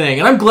same thing.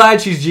 And I'm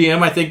glad she's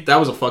GM. I think that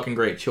was a fucking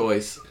great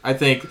choice. I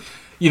think.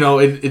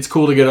 It's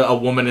cool to get a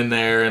woman in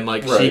there, and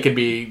like she Right. can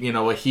be,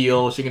 a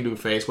heel. She can do a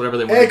face, whatever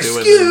they want to do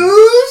with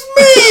Excuse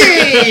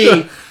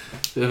it. me!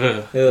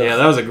 Yeah,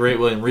 that was a great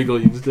William Regal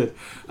you just did.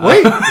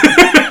 Wait,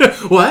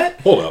 What?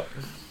 hold up.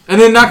 And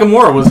then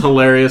Nakamura was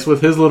hilarious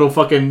with his little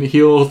fucking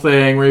heel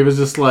thing where he was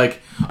just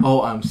like,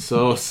 "Oh, I'm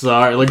so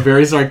sorry," like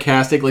very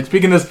sarcastic, like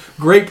speaking this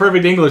great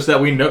perfect English that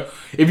we know.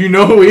 If you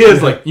know who he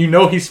is, like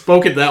he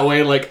spoke it that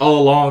way like all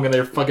along, and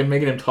they're fucking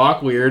making him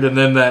talk weird, and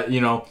then that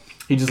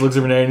he just looks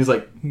over there and he's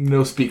like,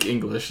 "No, speak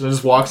English," and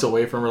just walks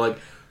away from her like,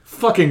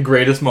 fucking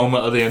greatest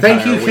moment of the entire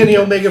Thank you, weekend. Kenny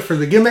Omega, for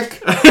the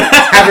gimmick.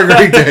 Have a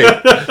great day.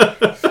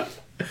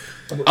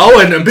 Oh,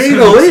 and being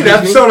elite,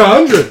 episode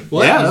 100.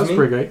 Yeah, that was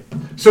pretty great.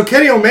 So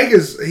Kenny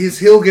Omega's his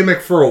heel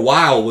gimmick for a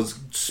while was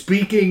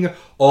speaking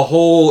a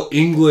whole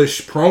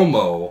English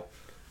promo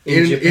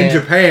in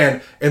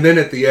Japan, and then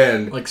at the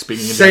end, Like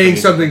speaking in saying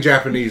Japanese. something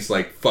Japanese,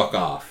 like "fuck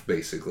off,"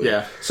 basically.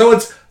 Yeah. So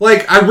it's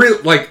like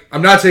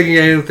I'm not taking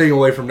anything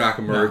away from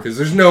Nakamura because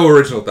there's no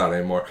original thought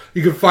anymore.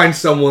 You can find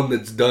someone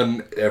that's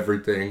done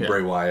everything,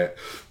 Bray Wyatt,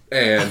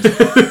 and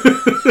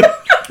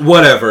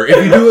whatever.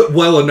 If you do it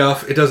well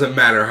enough, it doesn't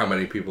matter how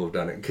many people have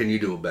done it. Can you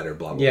do it better?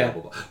 Blah blah Yeah.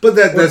 blah blah blah. But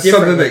that's something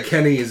differently. that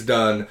Kenny has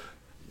done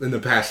in the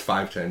past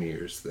 5-10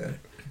 years. Then.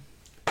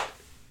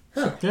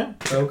 Yeah.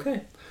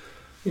 Okay.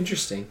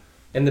 Interesting.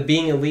 And the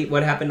being elite,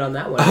 what happened on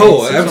that one?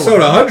 Oh, Season episode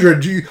 1.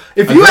 100.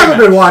 If you haven't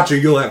been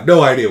watching, you'll have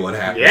no idea what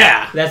happened.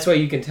 Yeah. That's why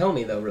you can tell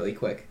me, though, really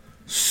quick.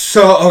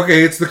 So,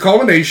 okay, it's the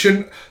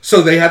culmination.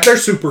 So they had their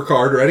super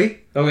card ready.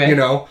 Okay.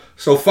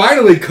 So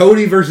finally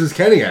Cody versus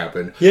Kenny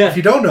happened. Yeah. If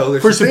you don't know,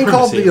 there's For a thing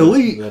called the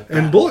supremacy. Elite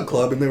and Bullet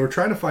Club, and they were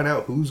trying to find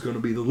out who's going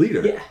to be the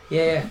leader.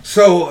 Yeah.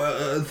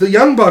 So the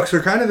Young Bucks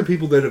are kind of the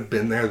people that have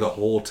been there the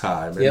whole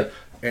time. And, Yep.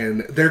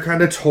 and they're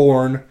kind of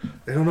torn.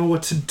 They don't know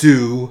what to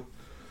do.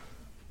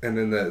 And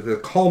then the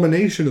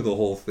culmination of the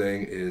whole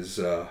thing is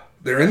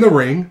they're in the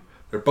ring.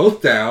 They're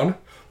both down.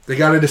 They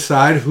got to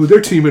decide who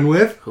they're teaming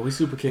with. Who we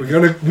super kick? We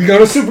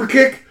gonna super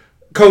kick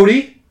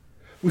Cody.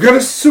 We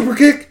gonna super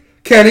kick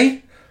Kenny.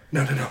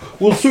 No.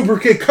 We'll super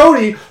kick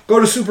Cody. Go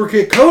to super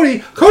kick Cody.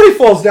 Cody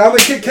falls down.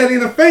 They kick Kenny in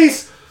the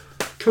face.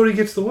 Cody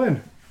gets the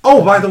win.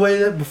 Oh, by the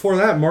way, before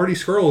that, Marty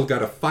Scurll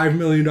got a $5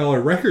 million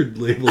record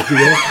label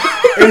deal,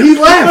 and he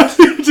left.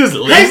 Just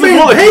leaves the Hangman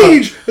Bullet Club.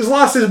 Page has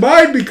lost his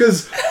mind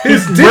because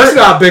his dick's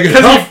not big Because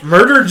enough. he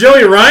murdered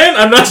Joey Ryan?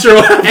 I'm not sure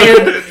what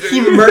happened. He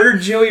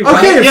murdered Joey Ryan.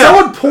 Okay, if Yeah.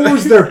 someone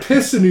pours their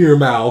piss into your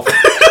mouth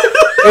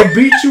and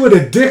beats you with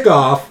a dick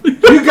off,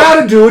 you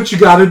gotta do what you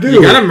gotta do.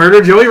 You gotta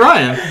murder Joey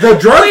Ryan. The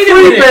drug-free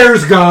minute.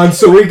 bear's gone,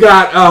 so we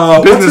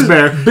got Business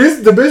bear.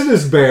 the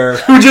business bear,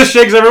 Who just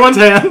shakes everyone's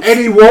hand. and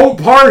he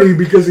won't party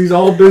because he's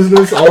all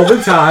business all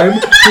the time.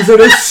 He's in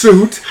a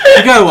suit.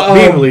 You gotta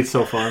be elite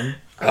so far.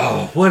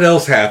 Oh, what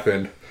else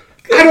happened?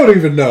 I don't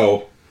even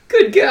know.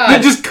 Good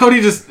God.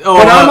 Cody just.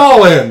 But I'm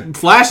all in.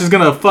 Flash is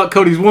gonna fuck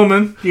Cody's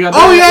woman. You got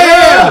Oh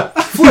yeah!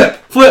 Flip.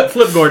 Flip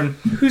Gordon.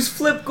 Who's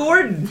Flip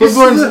Gordon? Flip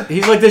Gordon's,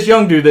 he's like this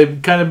young dude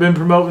they've kind of been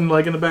promoting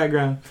like in the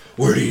background.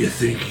 Where do you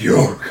think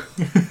you're?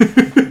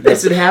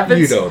 This it happens?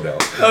 You don't know.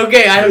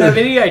 Okay, I don't have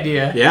any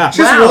idea. Yeah. Just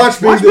Wow.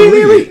 watch Watch Being the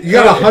Being the Elite. You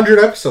got 100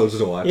 episodes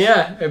to watch.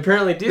 Yeah, I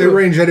apparently They do.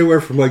 range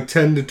anywhere from like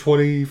 10 to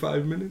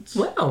 25 minutes.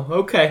 Wow,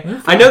 okay.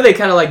 I know they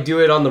kind of like do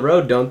it on the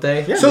road, don't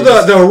they? Yeah. So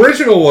the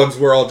original ones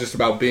were all just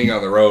about being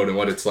on the road and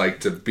what it's like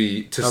to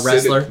be A sit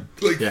wrestler?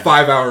 at, like Yeah.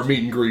 5-hour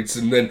meet and greets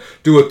and then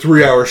do a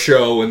 3-hour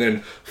show and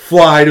then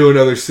fly to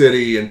another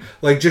city and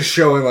like just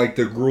showing like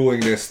the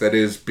gruelingness that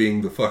is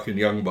being the fucking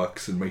Young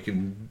Bucks and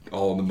making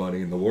all the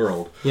money in the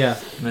world. Yeah.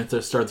 And they have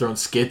to start throwing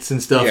skits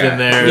and stuff Yeah. in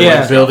there, Yeah.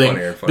 like building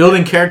Funnier.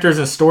 building characters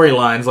and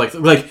storylines. Like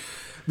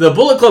the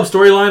Bullet Club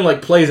storyline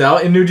like plays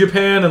out in New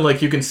Japan, and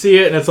like you can see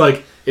it, and it's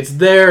like it's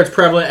there, it's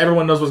prevalent,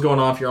 everyone knows what's going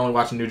on if you're only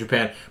watching New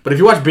Japan. But if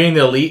you watch Being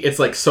the Elite, it's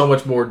like so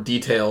much more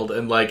detailed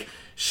and like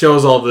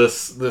shows all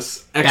this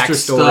extra Backstory.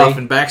 stuff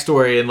and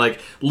backstory and like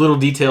little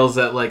details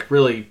that like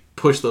really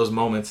push those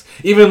moments.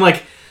 Even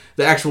like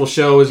the actual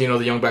shows, the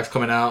Young Bucks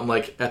coming out and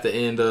like at the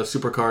end of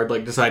Supercard,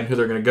 like deciding who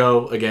they're gonna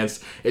go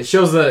against. It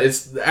shows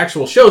the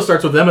actual show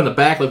starts with them in the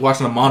back, like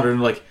watching a monitor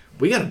and like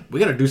we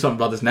gotta do something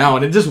about this now.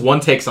 And it just one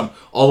takes them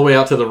all the way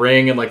out to the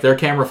ring, and like their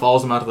camera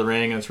follows them out to the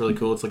ring, and it's really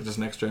cool. It's like just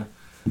an extra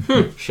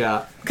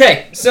shot.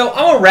 Okay, so I'm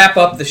going to wrap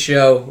up the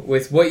show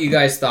with what you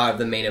guys thought of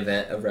the main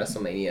event of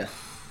WrestleMania.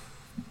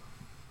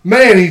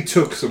 Man, he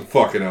took some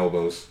fucking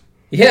elbows.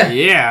 Yeah.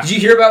 Yeah. Did you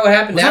hear about what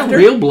happened Was that after?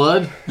 real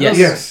blood? Yes.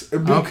 Yes.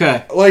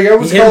 Okay. Like I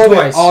was He hit him calling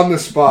twice. it on the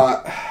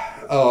spot,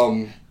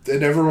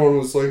 and everyone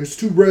was like, "It's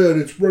too red.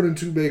 It's running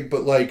too big."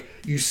 But like,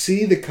 you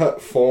see the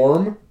cut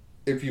form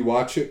if you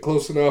watch it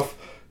close enough.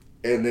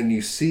 and then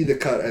you see the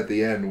cut at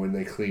the end when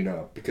they clean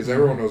up, because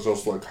everyone was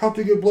also like, how'd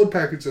they get blood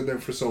packets in there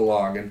for so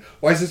long, and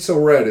why is it so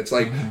red? It's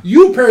like,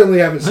 you apparently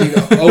haven't seen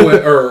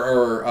Owen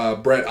or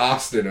Bret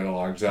Austin in a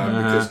long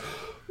time, because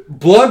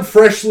blood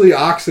freshly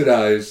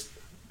oxidized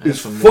is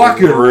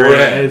fucking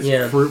red.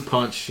 It's fruit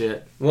punch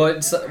shit. Well,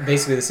 it's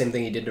basically the same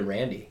thing he did to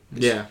Randy.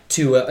 Yeah.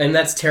 And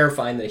that's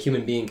terrifying that a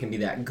human being can be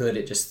that good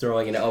at just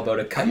throwing an elbow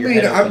to cut your I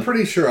head mean, open. I'm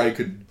pretty sure I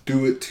could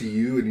do it to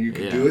you, and you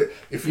could do it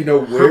if you know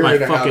where my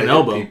and how to fucking hit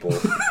elbow. people.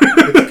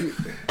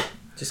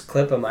 Just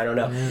clip him, I don't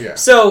know. Yeah.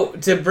 So,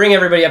 to bring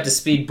everybody up to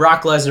speed,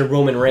 Brock Lesnar,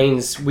 Roman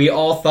Reigns, we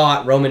all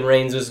thought Roman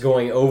Reigns was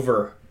going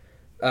over.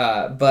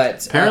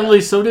 But apparently,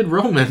 so did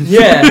Roman.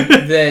 Yeah,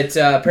 that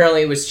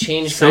apparently it was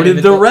changed. So did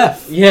the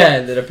ref.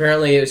 Yeah, that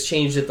apparently it was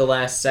changed at the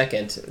last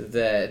second.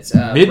 That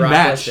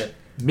mid-match.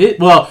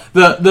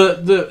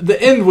 The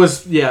end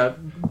was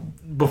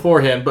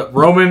beforehand, but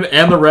Roman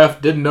and the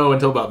ref didn't know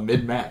until about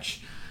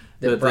mid-match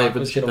that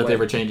they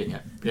were changing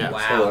it. Yeah, wow.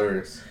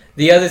 Hilarious.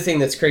 The other thing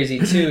that's crazy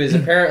too is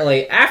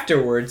apparently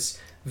afterwards,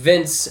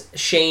 Vince,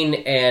 Shane,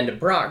 and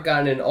Brock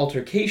got in an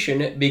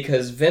altercation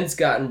because Vince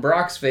got in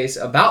Brock's face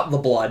about the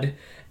blood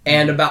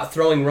and about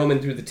throwing Roman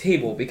through the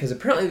table, because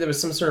apparently there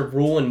was some sort of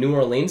rule in New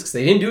Orleans, because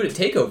they didn't do it at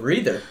TakeOver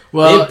either.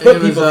 Well, they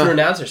put people through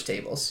announcers'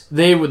 tables.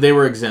 They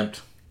were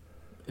exempt.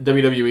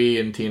 WWE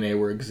and TNA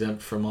were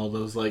exempt from all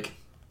those like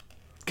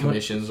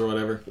commissions or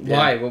whatever.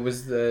 Why? Yeah. What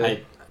was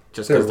the?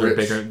 Just because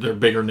they're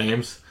bigger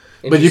names.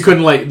 But you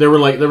couldn't there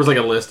was like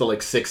a list of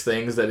like 6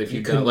 things that if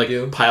you couldn't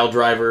do. Pile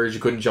drivers, you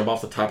couldn't jump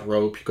off the top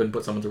rope, you couldn't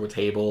put someone through a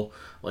table.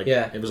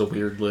 It was a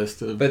weird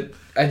list. But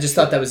I just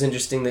thought that was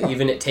interesting that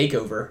even at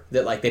TakeOver,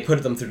 that like they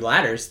put them through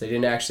ladders, they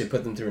didn't actually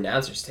put them through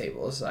announcers'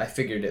 tables. I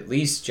figured at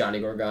least Johnny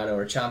Gargano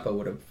or Ciampa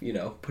would have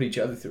put each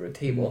other through a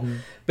table. Mm-hmm.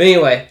 But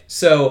anyway,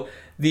 so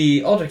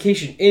the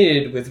altercation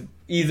ended with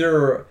he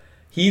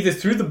either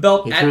threw the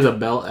belt at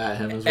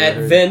him at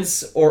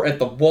Vince or at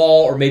the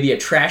wall or maybe a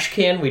trash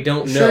can. We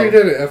don't know. Sure, he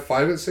did it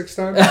F5 at 6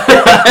 times.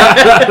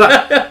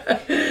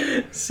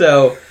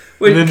 So.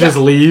 And then just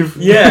leave.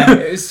 Yeah,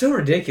 it was so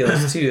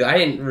ridiculous too. I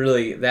didn't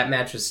really. That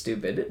match was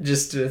stupid.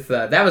 Just with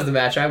that was the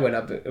match I went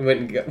to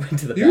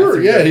the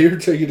bathroom. You were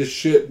taking a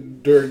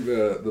shit during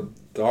the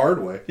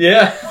hard way.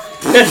 Yeah.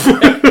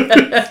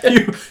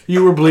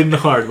 you were bleeding the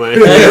hard way.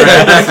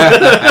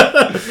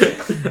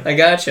 I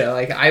gotcha.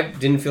 Like I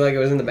didn't feel like I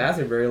was in the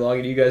bathroom very long,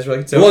 and you guys were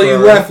like, "It's over." Well, you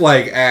left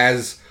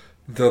as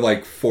the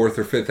 4th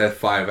or 5th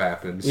F5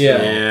 happens.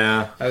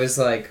 Yeah. I was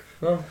like,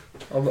 well,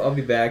 I'll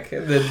be back.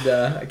 And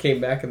then I came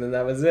back, and then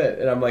that was it.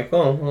 And I'm like,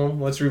 well,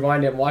 let's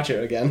rewind it and watch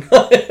it again.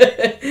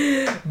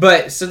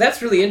 But so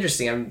that's really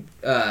interesting.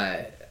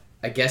 I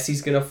guess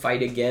he's gonna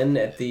fight again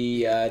at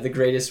the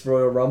Greatest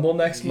Royal Rumble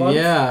next month.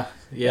 Yeah,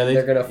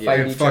 they're gonna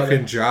fight each other.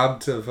 Fucking job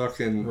to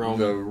fucking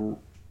the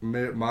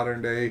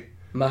modern day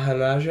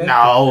Maharaja?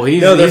 No,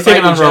 he's they're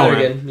taking on each other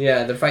Roman again.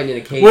 Yeah, they're fighting in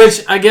a cage.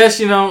 Which I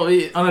guess on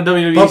a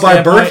WWE. But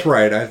by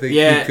birthright, I think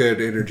he could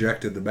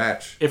interjected the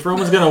match. If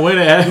Roman's gonna win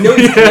it,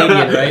 he's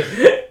Canadian, right?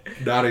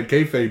 Not in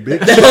kayfabe,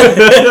 bitch.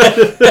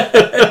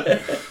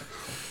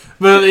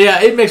 But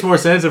yeah, it makes more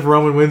sense if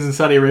Roman wins in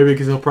Saudi Arabia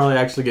because he'll probably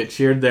actually get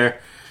cheered there.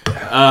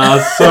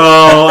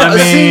 So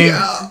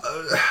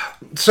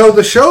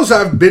the shows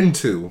I've been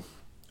to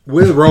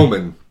with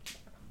Roman,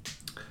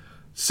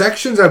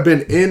 sections I've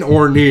been in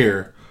or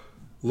near,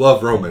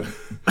 love Roman.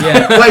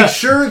 Yeah.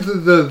 Sure,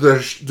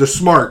 the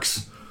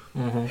smarks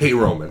hate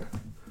Roman.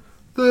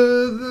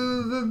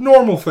 The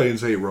normal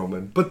fans hate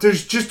Roman, but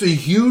there's just a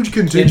huge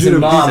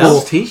contingent of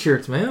people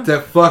t-shirts, man,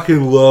 that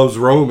fucking loves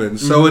Roman.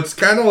 So it's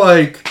kind of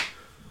like,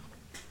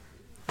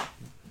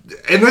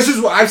 and this is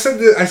what I said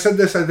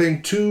this I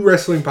think 2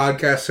 wrestling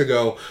podcasts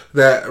ago,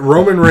 that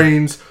Roman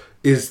Reigns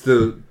is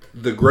the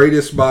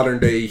greatest modern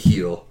day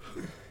heel.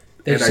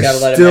 And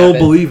I still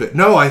believe it.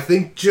 No, I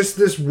think just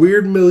this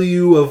weird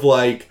milieu of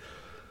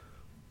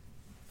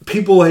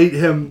people hate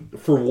him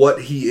for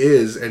what he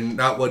is and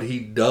not what he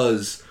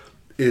does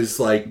is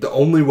the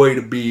only way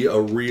to be a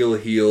real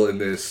heel in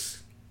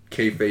this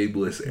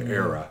kayfabe-less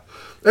era.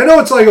 I know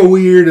it's a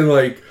weird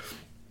and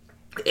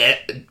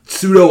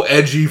pseudo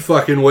edgy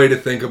fucking way to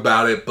think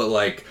about it,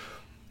 but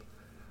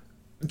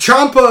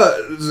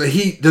Ciampa's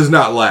heat does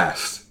not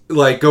last.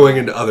 Going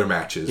into other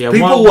matches,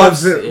 people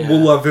will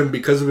love him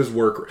because of his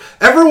work.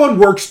 Everyone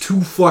works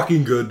too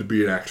fucking good to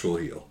be an actual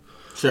heel.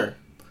 Sure.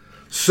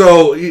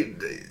 So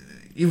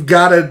you've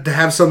got to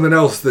have something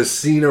else. This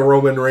Cena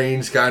Roman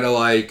Reigns kind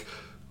of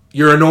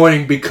you're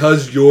annoying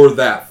because you're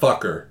that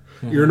fucker.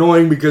 Mm-hmm. You're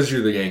annoying because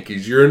you're the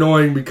Yankees. You're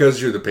annoying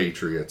because you're the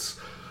Patriots.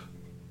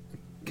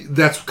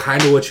 That's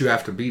kind of what you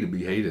have to be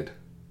hated.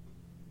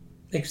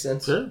 Makes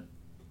sense. Sure.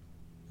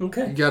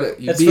 Okay.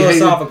 That's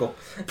philosophical.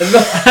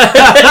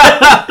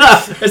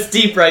 That's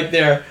deep right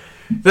there.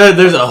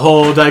 There's a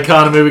whole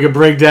dichotomy we could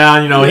break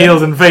down,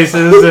 heels and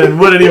faces and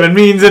what it even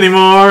means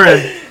anymore.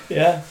 And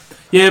yeah,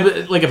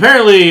 but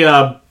apparently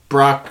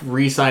Brock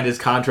re-signed his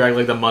contract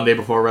the Monday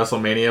before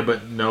WrestleMania,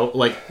 but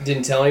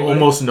didn't tell anyone.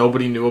 Almost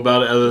nobody knew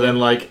about it other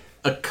than a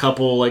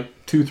couple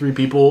 2-3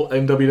 people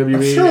in WWE.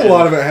 I'm sure a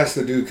lot of it has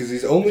to do because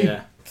he's only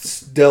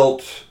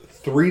dealt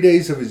 3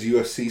 days of his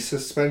UFC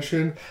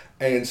suspension,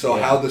 and so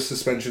Yeah. how the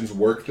suspensions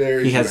work there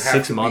is He has you have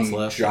 6 to months be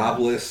left.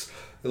 jobless.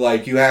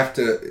 Like, you have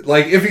to...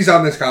 Like, if he's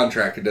on this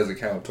contract, it doesn't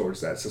count towards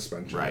that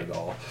suspension Right. at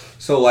all.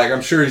 So, like,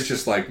 I'm sure he's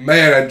just like,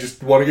 man, I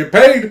just want to get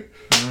paid.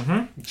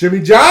 Mm-hmm.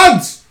 Jimmy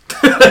John's!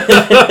 Take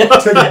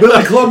a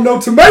Billy Club, no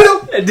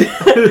tomato!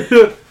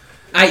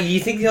 You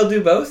think he'll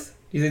do both?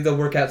 You think they'll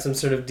work out some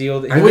sort of deal?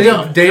 That I We think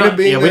don't. Dana we don't,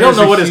 being yeah, we there don't is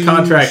know a what his huge-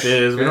 contract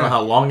is. We don't yeah. know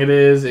how long it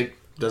is.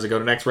 Does it go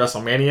to next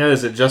WrestleMania?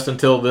 Is it just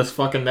until this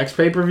fucking next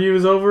pay-per-view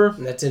is over?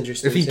 That's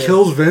interesting. If he too.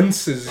 kills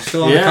Vince, is he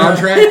still on Yeah. the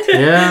contract?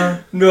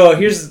 Yeah. No,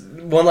 here's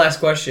one last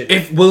question.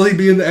 Will he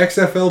be in the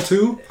XFL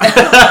too?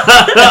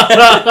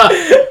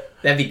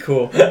 That'd be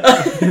cool.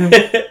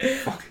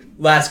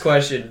 Last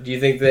question. Do you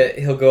think that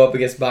he'll go up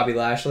against Bobby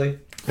Lashley?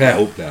 I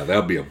hope not. That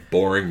would be a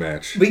boring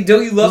match. Wait,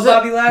 don't you love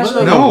Bobby Wasn't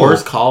Lashley? that No. the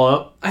worst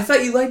call-up? I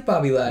thought you liked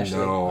Bobby Lashley.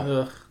 No.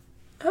 Ugh.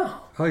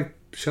 Oh, I like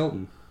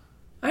Shelton.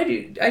 I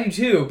do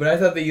too. But I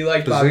thought that you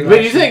liked Does Bobby he- Lashley.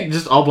 Wait, you think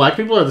just all black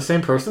people are the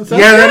same person, Seth?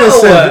 Yeah, that is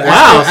No. Seth.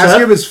 Wow, Ask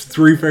Seth. him his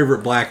 3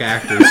 favorite black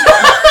actors.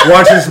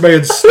 Watch this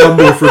man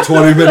stumble for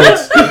 20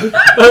 minutes.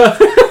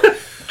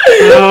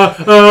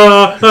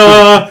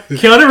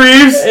 Keanu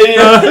Reeves.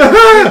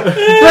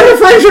 Brendan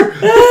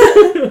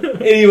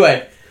Fraser!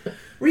 Anyway,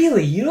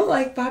 really, you don't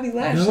like Bobby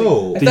Lashley?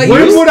 No. I thought,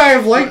 When you would I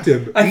have liked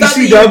him? I thought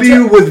that you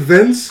ECW with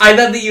Vince? I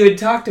thought that you had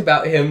talked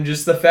about him.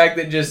 Just the fact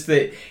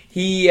that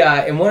he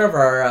in one of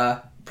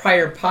our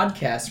prior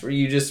podcasts where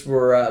you just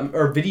were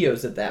or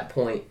videos at that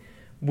point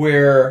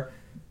where.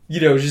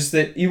 Just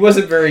that he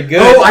wasn't very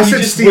good. Oh, I He said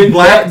just Steve went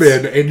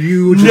Blackman, nuts. and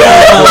you just No.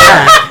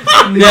 black.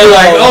 No, You're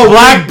like,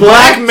 oh,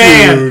 Black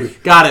man.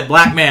 dude. Got it.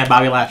 Black man.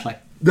 Bobby Lashley.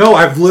 No,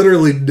 I've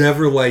literally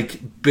never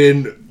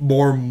been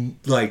more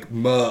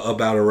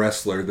about a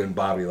wrestler than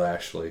Bobby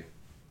Lashley.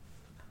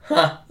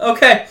 Huh.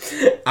 Okay.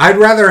 I'd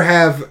rather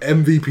have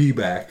MVP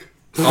back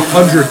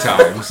 100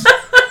 times.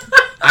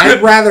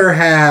 I'd rather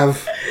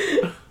have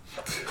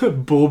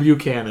Bull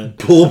Buchanan.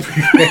 Bull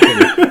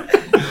Buchanan.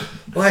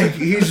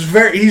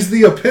 He's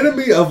the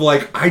epitome of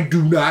I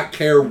do not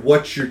care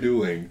what you're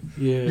doing.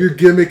 Yeah. Your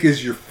gimmick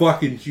is you're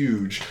fucking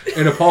huge.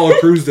 And Apollo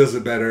Crews does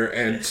it better,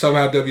 and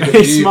somehow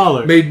He's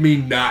smaller. WWE made me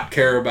not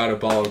care about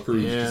Apollo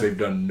Crews because Yeah. they've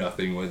done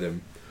nothing with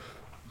him.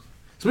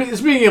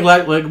 Speaking of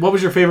what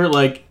was your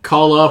favorite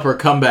call up or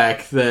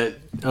comeback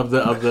of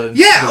the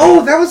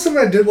Yeah, that was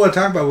something I did want to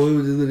talk about.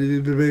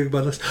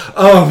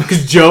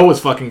 because Joe was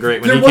fucking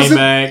great when There he came wasn't-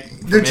 back.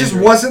 There just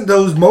wasn't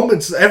those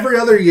moments. Every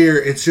other year,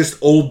 it's just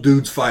old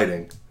dudes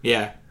fighting.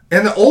 Yeah.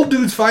 And the old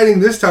dudes fighting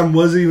this time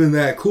wasn't even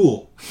that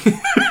cool.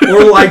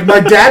 Or my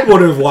dad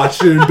would have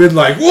watched it and been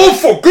like, "Well,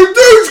 fucking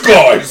these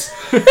guys!"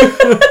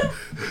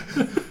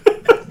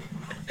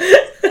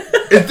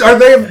 Are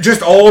they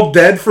just all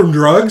dead from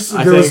drugs?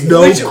 I There was think-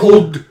 no Which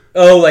cool...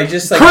 Oh,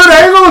 Kurt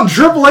Angle and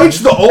Triple H,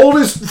 the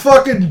oldest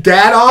fucking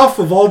dad off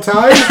of all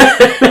time?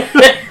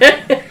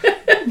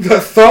 The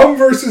thumb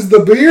versus the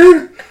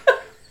beard?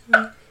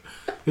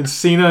 And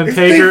Cena and If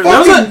they Taker.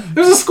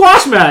 There was a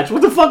squash match.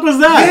 What the fuck was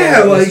that? Yeah.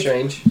 that was like-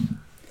 strange.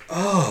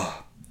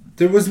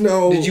 There was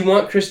no... Did you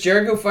want Chris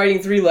Jericho fighting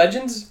 3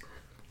 legends?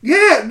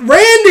 Yeah,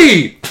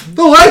 Randy!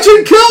 The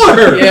Legend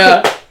Killer!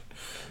 Yeah.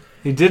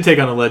 He did take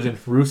on a legend,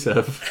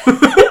 Rusev.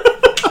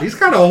 He's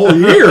got a whole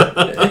year.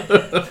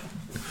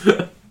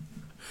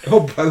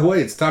 Oh, by the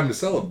way, it's time to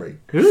celebrate.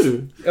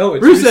 Ooh. Oh,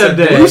 it's Rusev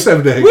Day.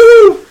 Rusev Day.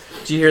 Woo!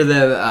 Did you hear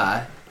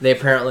that? They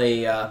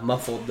apparently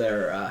muffled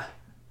their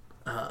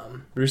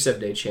Rusev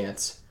Day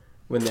chants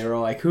when they were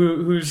all like,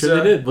 "Who's?" Sure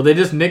they did. Well, they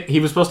just nicked. He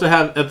was supposed to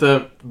have at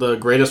the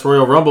Greatest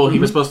Royal Rumble. He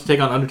was supposed to take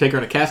on Undertaker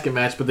in a casket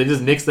match, but they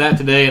just nixed that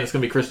today, and it's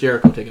gonna be Chris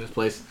Jericho taking his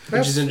place.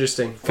 Which is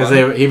interesting. Because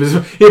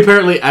he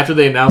apparently after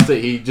they announced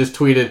it, he just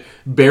tweeted,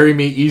 "Bury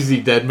me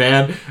easy, dead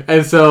man,"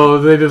 and so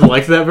they didn't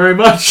like that very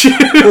much.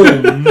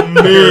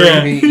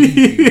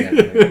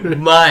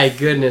 My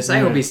goodness, I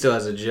hope he still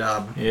has a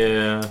job.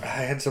 Yeah. I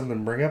had something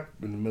to bring up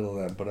in the middle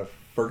of that, but I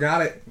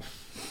forgot it.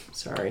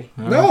 Sorry.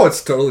 No,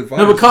 it's totally fine.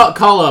 No, but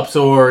call ups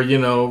or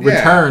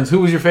returns. Who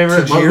was your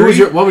favorite?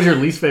 Tajiri? What was your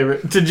least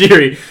favorite?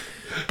 Tajiri.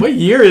 What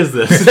year is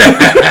this?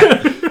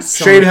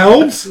 Shane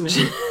Helms?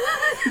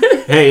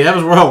 Hey, that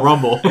was Royal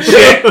Rumble.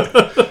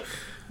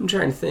 I'm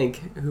trying to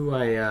think who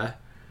I.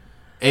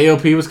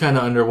 AOP was kind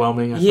of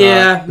underwhelming. I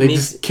Yeah, thought. They me-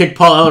 just kicked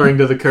Paul Ellering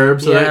to the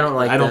curb. So Yeah, I that- don't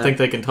like I don't that. think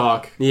they can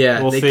talk. Yeah,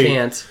 We'll they see.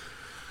 can't.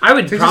 I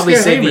would They just probably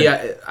get say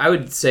Heyman. I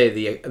would say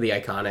the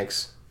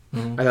Iconics.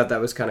 I thought that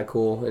was kind of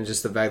cool, and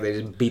just the fact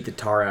they just beat the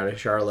tar out of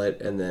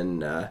Charlotte, and then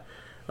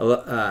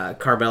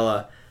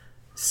Carmella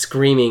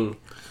screaming,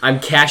 "I'm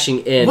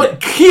cashing in."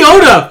 What?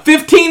 Kyoto,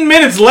 15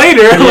 minutes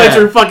later, let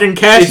her fucking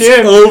cash It's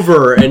in.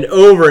 over and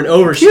over and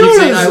over. She keeps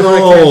saying, "I Kyoto's want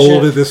to cash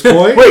old in." at this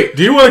point. Wait,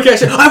 do you want to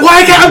cash in? I'm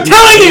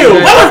telling you,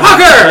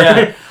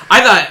 motherfucker! Yeah.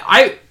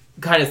 I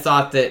kind of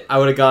thought that I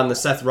would have gone the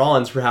Seth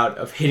Rollins route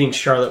of hitting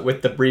Charlotte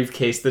with the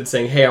briefcase, then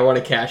saying, "Hey, I want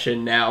to cash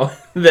in now."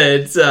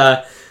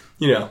 That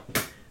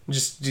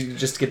just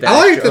to get that. I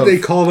like extra that they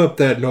oomph. called up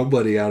that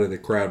nobody out of the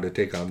crowd to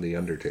take on The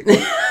Undertaker.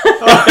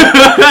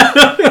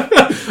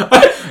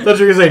 thought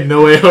you were gonna say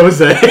No Way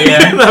Jose.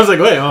 Yeah. I was like,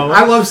 wait, oh,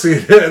 I love seeing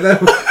it.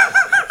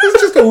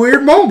 It's just a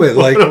weird moment.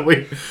 Like,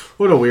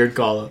 what a weird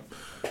call up.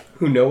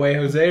 Who, No Way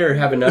Jose, or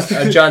having a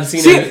John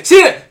Cena?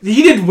 See,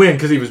 he did win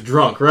because he was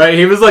drunk, right?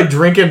 He was like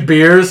drinking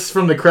beers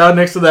from the crowd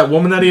next to that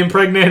woman that he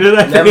impregnated.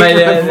 That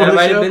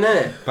might have been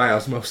it. by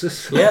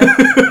osmosis. Yeah.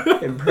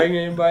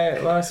 Impregnated by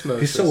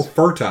osmosis. He's so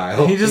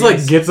fertile. He just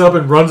like gets up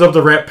and runs up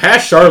the ramp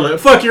past Charlotte.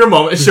 Fuck your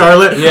moment,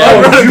 Charlotte.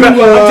 Yeah.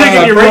 I'm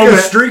taking your break moment.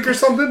 a streak or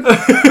something?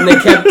 And they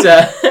kept,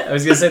 I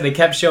was going to say, they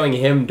kept showing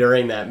him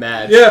during that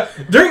match. Yeah,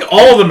 during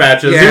all the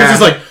matches, he was Yeah.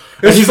 just like,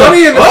 It's he's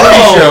funny like, in the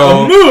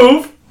oh, pre-show.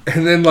 move.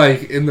 And then,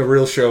 like, in the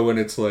real show when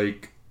it's,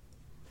 like,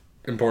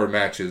 important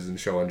matches and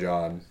showing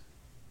John.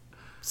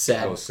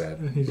 Sad. That was sad.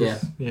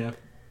 Yeah.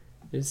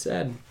 It's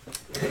sad.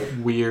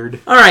 Weird.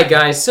 All right,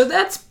 guys. So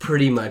that's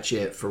pretty much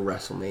it for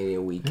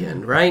WrestleMania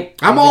weekend, right?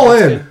 I'm I think all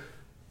that's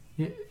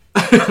in.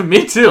 good.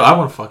 Me too. I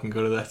want to fucking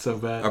go to that so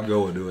bad. I'm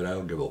going to it. I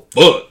don't give a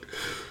fuck.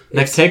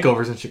 Next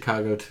takeover's in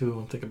Chicago too.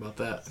 I'm thinking about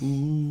that.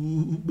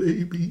 Ooh,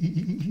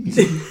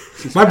 baby.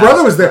 My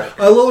brother was there.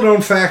 A little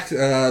known fact,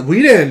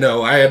 we didn't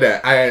know.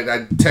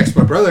 I text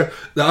my brother.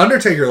 The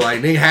Undertaker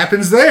lightning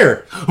happens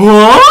there.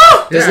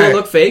 What? Doesn't Yeah. it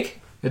look fake?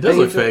 It does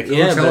look fake.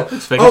 Yeah, but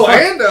It's fake. Oh,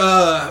 as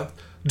fuck. and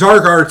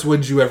Dark Arts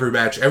wins you every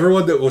match.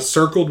 Everyone that was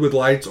circled with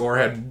lights or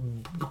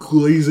had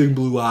glazing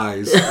blue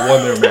eyes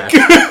won their match.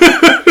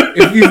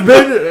 If you've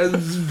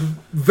been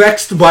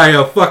vexed by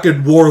a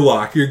fucking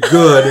warlock, you're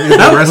good. In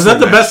was that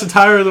the match. best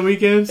attire of the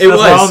weekend? It That's was,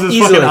 all his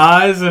easily. fucking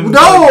eyes and No,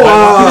 He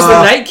was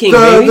the Night King,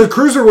 baby. the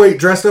cruiserweight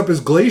dressed up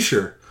as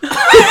Glacier.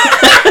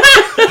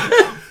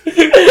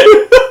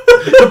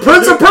 The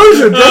Prince of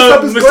Persia dressed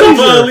up as Mustafa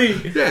Glacier.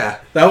 Ali. Yeah.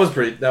 That was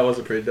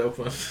a pretty dope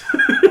one.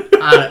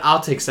 I'll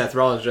take Seth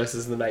Rollins dressed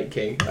as the Night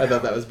King. I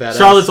thought that was badass.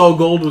 Charlotte's all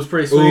gold was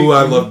pretty sweet. Ooh,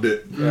 I loved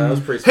it. Yeah, that was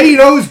pretty sweet. Hey, you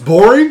know who's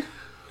boring?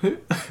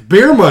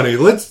 Beer money.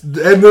 Let's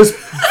end this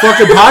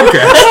fucking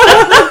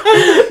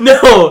podcast.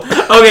 No.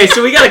 Okay,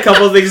 so we got a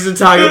couple of things to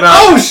talk about.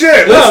 Oh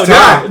shit! Let's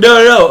talk.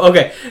 No.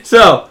 Okay,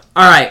 so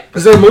all right.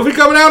 Is there a movie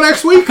coming out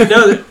next week?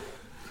 No,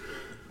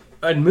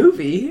 a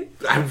movie.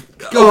 I'm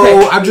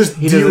just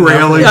doesn't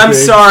derailing. I'm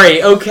things.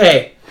 sorry.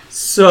 Okay,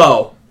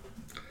 so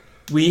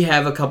we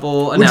have a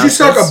couple Would you announcements.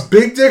 suck a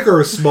big dick or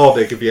a small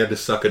dick if you had to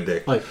suck a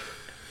dick? Like,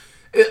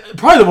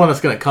 probably the one that's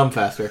gonna come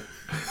faster.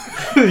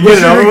 What do you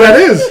think that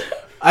is?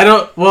 I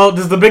don't. Well,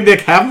 does the big dick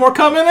have more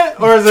cum in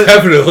it, or is it?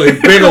 Definitely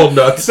big old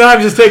nuts. So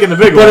I'm just taking the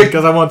big one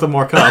because I want the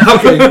more cum.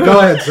 Okay, go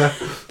ahead,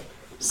 Seth.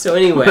 So I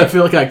anyway,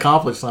 feel like I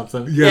accomplished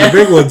something. Yeah, the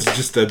big one's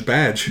just a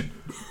badge.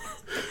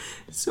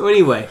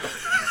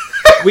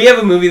 we have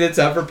a movie that's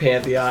up for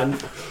Pantheon.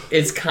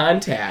 It's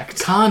Contact.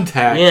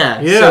 Contact.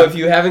 Yeah. So if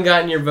you haven't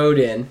gotten your vote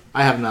in,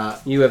 I have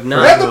not. you have Is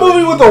not. that the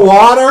movie with the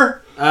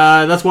water?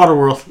 That's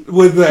Waterworld.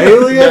 With the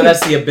alien? No,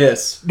 that's The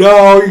Abyss.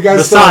 No, you guys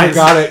The still haven't Signs.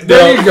 got it.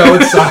 There you go,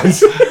 it's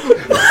signs.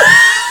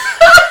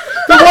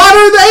 The water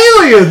and the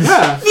aliens!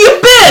 Yeah. The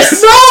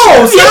Abyss.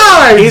 No,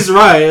 signs! He's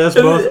right. That's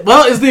both.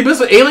 Well, is the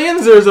Abyss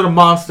aliens or is it a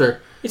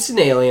monster? It's an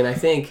alien, I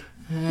think.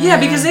 Yeah,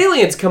 because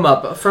aliens come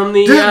up from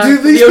the. Do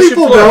these the ocean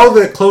people floor. know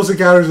that Close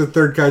Encounters of the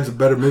Third Kind's a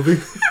better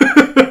movie?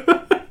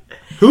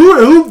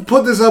 Who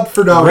put this up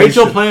for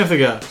nomination? Rachel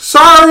Plantiga.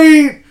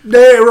 Sorry,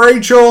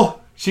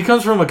 Rachel. She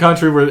comes from a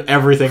country where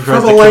everything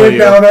tries From to the kill land you.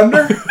 down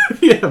under.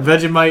 Yeah,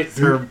 Vegemite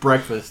for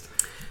breakfast.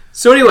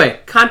 So anyway,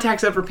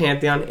 Contact's up for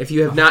Pantheon. If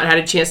you have not had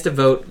a chance to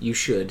vote, you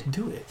should.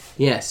 Do it.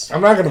 Yes.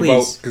 I'm not going to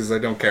Please. vote because I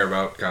don't care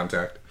about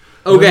Contact.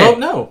 Okay. Vote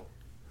no.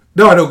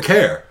 No, I don't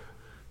care.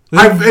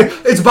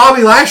 It's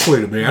Bobby Lashley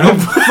to me. I don't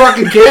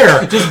fucking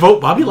care. Just vote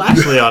Bobby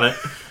Lashley on it.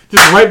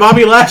 Just write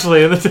Bobby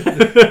Lashley in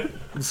the.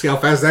 See how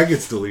fast that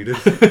gets deleted.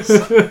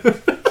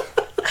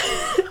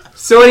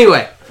 So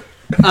anyway,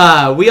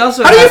 we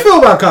also. How do you have- feel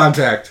about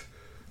Contact?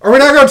 Are we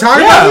not going to talk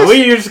about Yeah,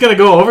 this? you're just gonna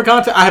go over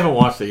Contact. I haven't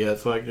watched it yet,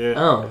 so like, yeah.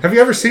 Oh, Have you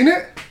ever seen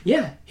it?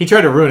 yeah. He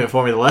tried to ruin it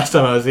for me the last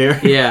time I was here.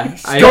 Yeah.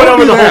 Going Don't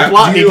over do the whole that.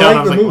 plot Do you detail, like and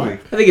I was the like,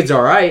 movie? I think it's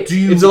all right. Do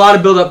you- It's a lot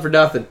of build up for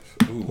nothing.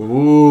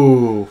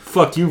 Ooh,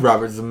 fuck you,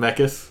 Robert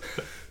Zemeckis.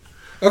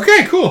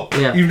 Okay, cool.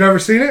 Yeah. You've never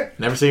seen it?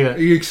 Never seen Are it.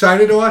 you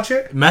excited to watch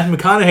it? Matthew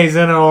McConaughey's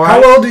in it, all How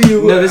right. well do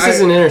you... No, this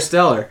isn't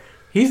Interstellar.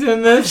 He's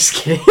in this. Just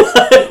kidding.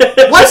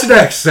 What's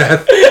next,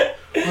 Seth?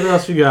 What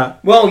else you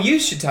got? Well, you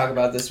should talk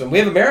about this one. We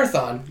have a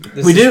marathon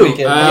this We do. weekend.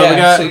 We Yeah,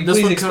 got so this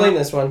please one explain coming-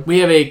 this one. We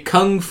have a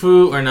kung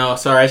fu, or no,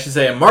 sorry, I should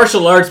say a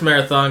martial arts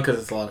marathon because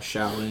it's a lot of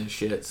Shaolin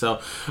shit. So,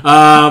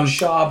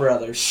 Shaw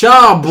Brothers.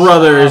 Shaw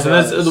Brothers, Shaw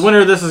and Brothers. the winner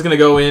of this is going to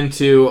go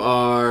into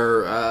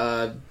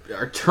our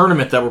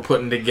tournament that we're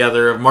putting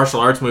together of martial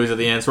arts movies at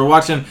the end. So we're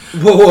watching.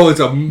 Whoa, it's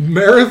a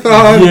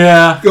marathon?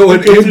 Yeah, Going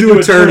It goes into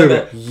a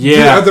tournament.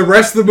 Yeah. Are the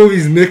rest of the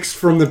movies mixed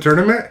from the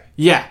tournament?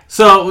 yeah.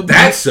 So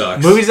That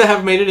sucks. Movies that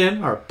have made it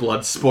in are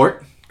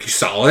Bloodsport,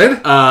 Solid.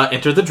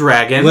 Enter the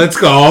Dragon, Let's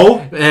go.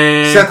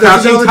 and Seth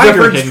doesn't know the Tiger,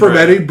 difference Hidden from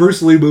Dragon. any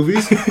Bruce Lee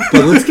movies,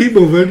 but let's keep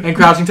moving. And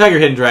Crouching Tiger,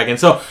 Hidden Dragon.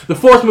 So the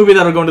fourth movie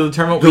that'll go into the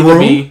tournament will The either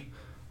Room? be,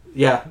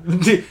 yeah,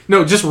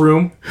 no, just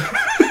Room,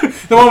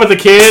 the one with the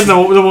kid, and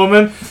the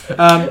woman.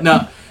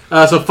 No,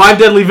 so Five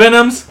Deadly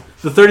Venoms,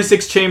 The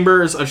 36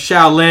 Chambers of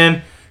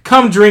Shaolin,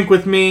 Come Drink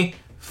With Me,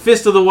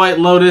 Fist of the White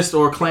Lotus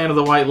or Clan of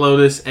the White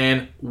Lotus,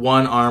 and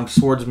One Armed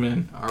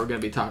Swordsman are going to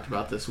be talked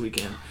about this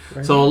weekend.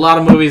 Right. So a lot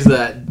of movies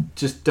that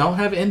just don't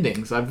have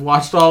endings. I've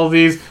watched all of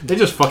these. They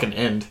just fucking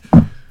end.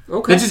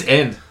 Okay. They just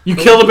end. You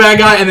kill the bad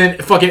guy and then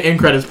fucking end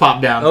credits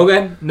pop down.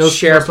 Okay. No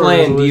share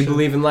plan. Do you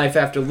believe in life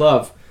after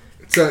love?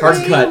 It's a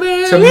hard cut.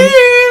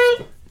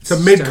 It's a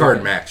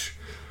mid-card match.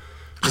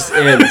 Just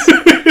ends.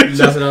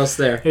 Nothing else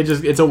there.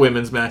 It's a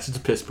women's match. It's a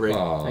piss break.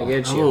 I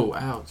get you. Oh,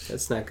 ouch.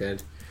 That's not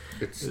good.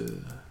 It's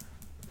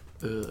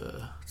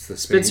the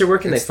Spencer, where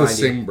can they find you? It's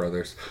the Singh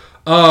brothers.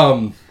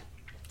 You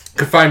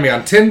can find me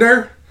on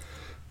Tinder.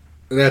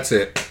 That's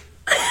it.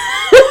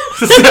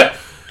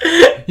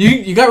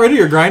 You got rid of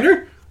your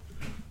grinder?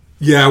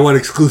 Yeah, I went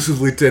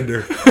exclusively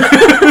Tinder.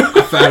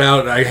 I found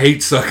out I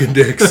hate sucking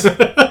dicks.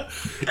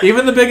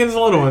 Even the big and the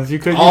little ones. You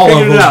figured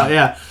it out,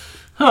 yeah.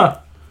 Huh.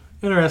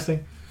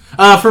 Interesting.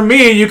 For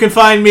me, you can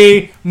find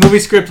me Movie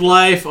Script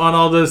Life on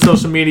all the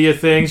social media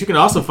things. You can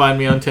also find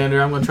me on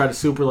Tinder. I'm going to try to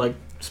super like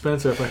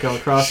Spencer if I come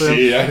across him.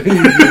 Yeah, I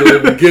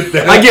get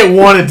that. I get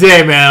one a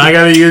day, man. I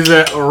got to use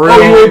it. You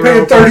ain't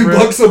paying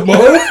 $30 a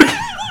month?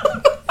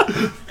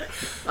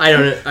 I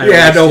don't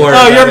don't worry.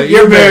 Oh,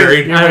 you're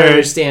married. I don't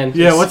understand.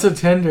 Yeah, what's a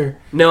Tinder?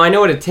 No, I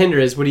know what a Tinder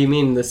is. What do you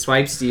mean? The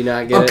swipes? Do you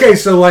not get it? Okay,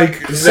 so like,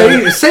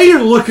 say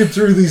you're looking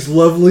through these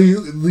lovely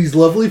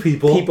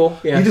people.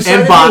 Yeah. You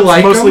decide and bots, you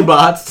like mostly them,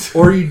 bots,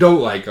 or you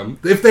don't like them.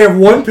 If they have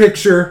one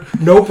picture,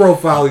 no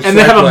profile, and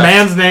they have a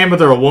man's name, but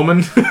they're a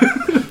woman.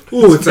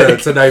 Ooh,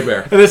 it's a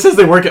nightmare. And it says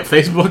they work at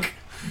Facebook.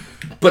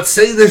 But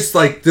say there's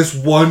like this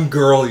one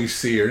girl you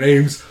see. Her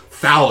name's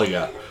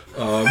Thalia.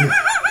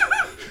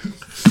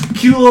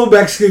 Cute little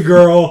Mexican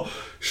girl.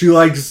 She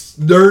likes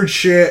nerd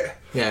shit.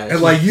 Yeah,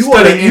 and like you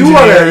want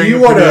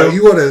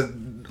to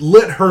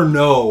let her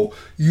know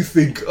you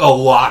think a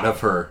lot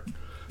of her.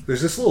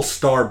 There's this little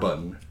star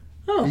button.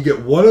 Oh. You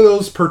get one of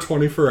those per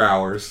 24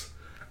 hours.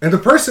 And the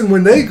person,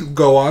 when they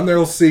go on,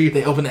 they'll see...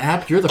 They open the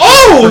app, you're the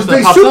person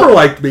they super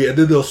liked me. And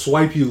then they'll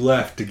swipe you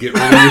left to get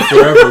rid of you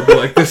forever. And be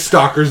like, this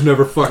stalker's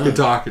never fucking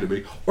talking to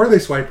me. Or they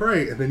swipe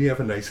right, and then you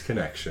have a nice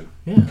connection.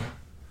 Yeah.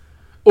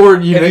 Or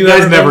you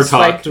guys never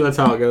talk. That's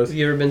how it goes. Have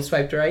you ever been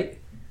swiped right?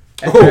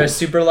 After a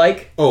super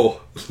like?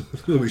 Oh,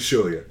 let me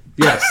show you.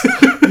 Yes.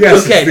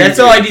 Yes. Okay, that's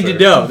all I need to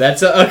know.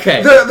 That's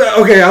okay.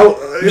 Okay, I'm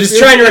just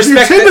trying to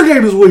respect. Your Tinder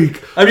game is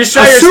weak. I'm just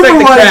trying to respect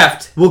the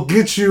craft. Will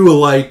get you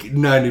like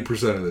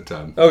 90% of the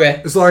time.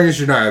 Okay. As long as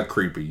you're not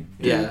creepy.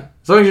 Yeah.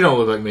 As long as you don't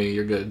look like me,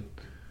 you're good.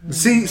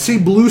 See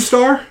Blue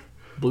Star?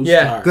 Blue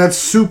Star. That's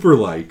super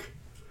like.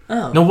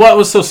 Oh. Now, what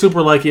was so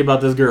super likey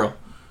about this girl?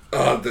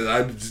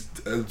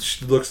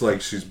 She looks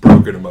like she's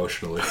broken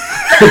emotionally.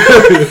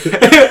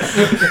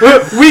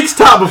 Weeks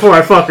top before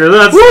I fuck her.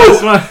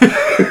 That's my...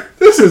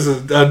 This is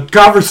a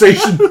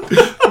conversation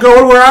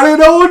going where I didn't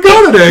know it would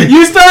go today.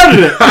 You started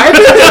it. I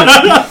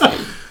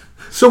did.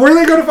 So where are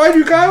they going to find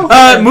you, Kyle?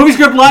 Movie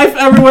Script Life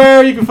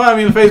everywhere. You can find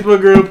me in the Facebook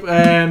group.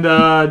 And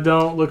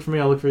don't look for me.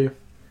 I'll look for you.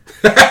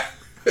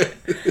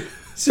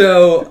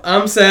 So,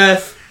 I'm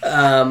Seth. You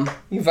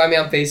can find me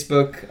on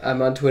Facebook.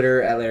 I'm on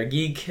Twitter at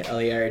LairdGeek,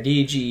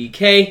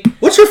 LairdGeek.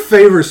 What's your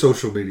favorite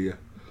social media?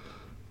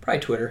 Probably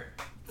Twitter.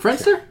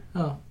 Friendster?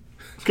 Oh.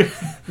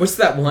 What's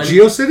that one?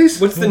 GeoCities?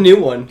 What's the new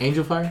one?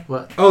 Angel Fire?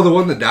 What? Oh, the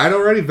one that died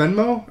already?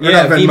 Venmo?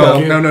 Yeah, not Venmo.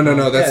 Vimo.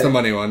 No. That's the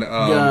money one.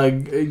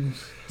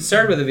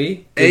 Started with a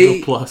V.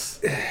 Google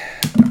Plus.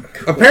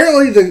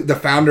 Apparently, the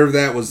founder of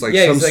that was like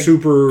some like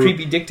super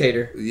creepy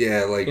dictator.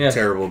 Yeah,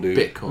 terrible dude.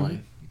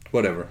 Bitcoin.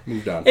 Whatever.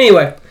 Moved on.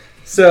 Anyway.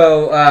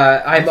 So,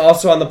 I'm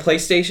also on the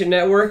PlayStation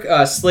Network,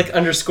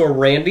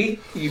 Slick_Randy.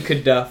 You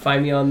could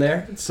find me on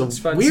there. It's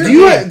fun.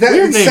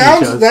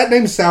 That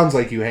name sounds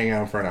like you hang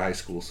out in front of high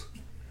schools.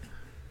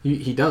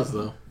 He does,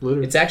 though.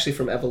 Literally. It's actually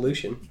from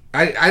Evolution.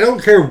 I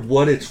don't care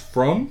what it's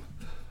from.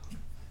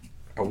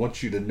 I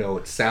want you to know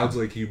it sounds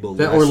like you believe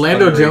that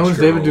Orlando Jones,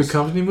 David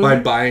Duchovny movie? By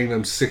buying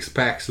them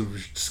 6-packs of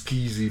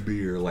skeezy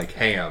beer, like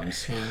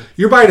hams. Yeah.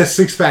 You're buying a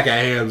 6-pack of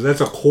hams.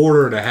 That's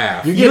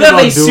 $1.50. You have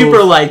a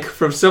super like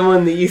from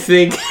someone that you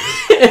think...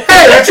 Hey,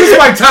 that's just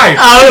my type.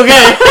 Oh,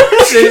 okay.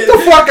 Get the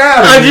fuck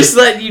out of here. I'm just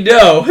letting you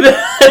know.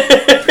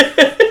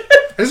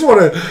 I just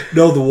want to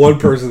know the one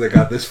person that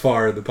got this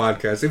far in the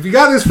podcast. If you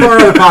got this far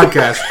in the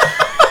podcast...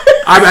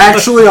 I'm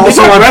actually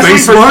also on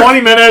Facebook for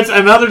 20 minutes,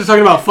 and now they're just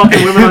talking about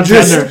fucking women on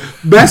Tinder.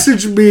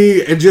 Message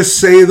me and just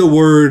say the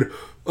word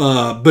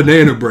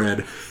banana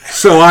bread,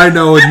 so I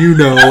know and you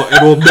know,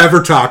 and we'll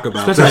never talk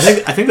about this.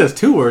 I think that's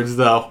 2 words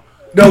though.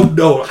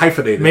 No,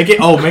 hyphenated. Make it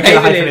a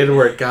hyphenated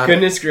word.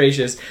 Goodness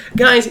gracious,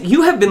 guys!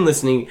 You have been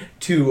listening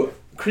to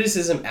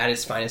Criticism at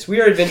its finest. We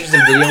are Adventures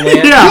in Video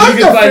Land. Yeah, you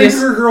can find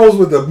finger girls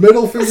with the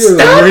middle finger.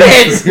 Stop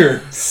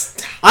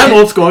it! I'm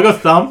old school. I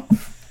got thumb.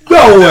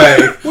 No way!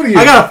 What are you?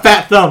 I got a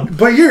fat thumb.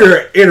 But you're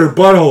in her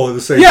butthole at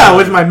the same time. Yeah,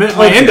 with my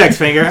index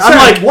finger. I'm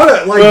like,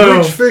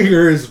 which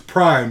finger is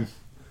prime?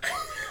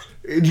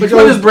 Which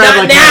one does Brad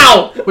like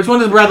now? Which one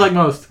does Brad like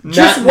most?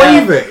 Just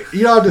wave it.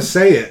 You don't have to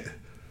say it.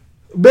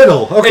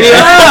 Middle. Okay.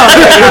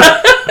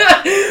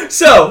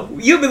 So,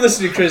 You've been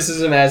listening to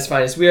Criticism at its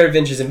Finest. We are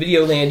Adventures in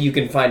Videoland. You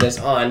can find us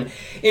on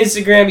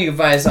Instagram. You can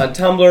find us on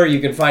Tumblr. You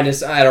can find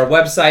us at our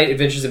website,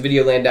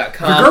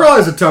 adventuresinvideoland.com. If a girl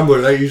has a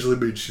Tumblr, that usually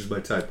means she's my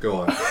type. Go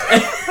on.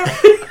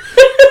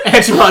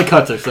 And she probably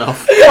cuts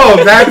herself.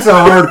 Oh, that's a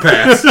hard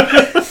pass.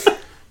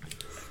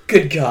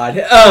 Good God.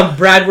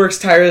 Brad works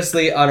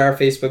tirelessly on our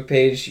Facebook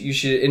page. You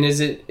should. And is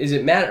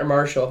it Matt or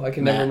Marshall? I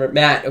can never remember.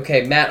 Matt.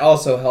 Okay, Matt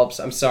also helps.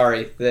 I'm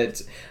sorry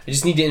that I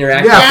just need to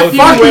interact Yeah, with both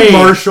fuck of you. you,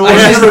 Marshall. I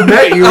never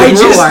met you in I real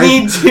just life.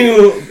 need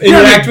to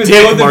interact with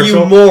dick, both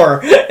Marshall. of you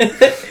more.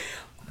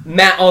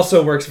 Matt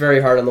also works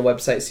very hard on the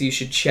website, so you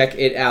should check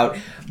it out.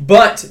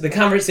 But the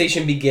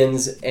conversation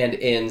begins and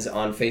ends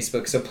on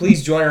Facebook, so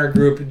please join our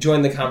group,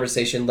 join the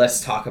conversation.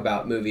 Let's talk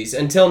about movies.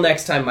 Until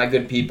next time, my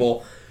good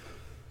people,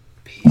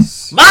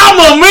 peace.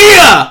 Mamma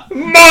mia!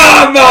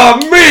 Mamma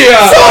mia!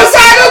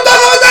 Suicidal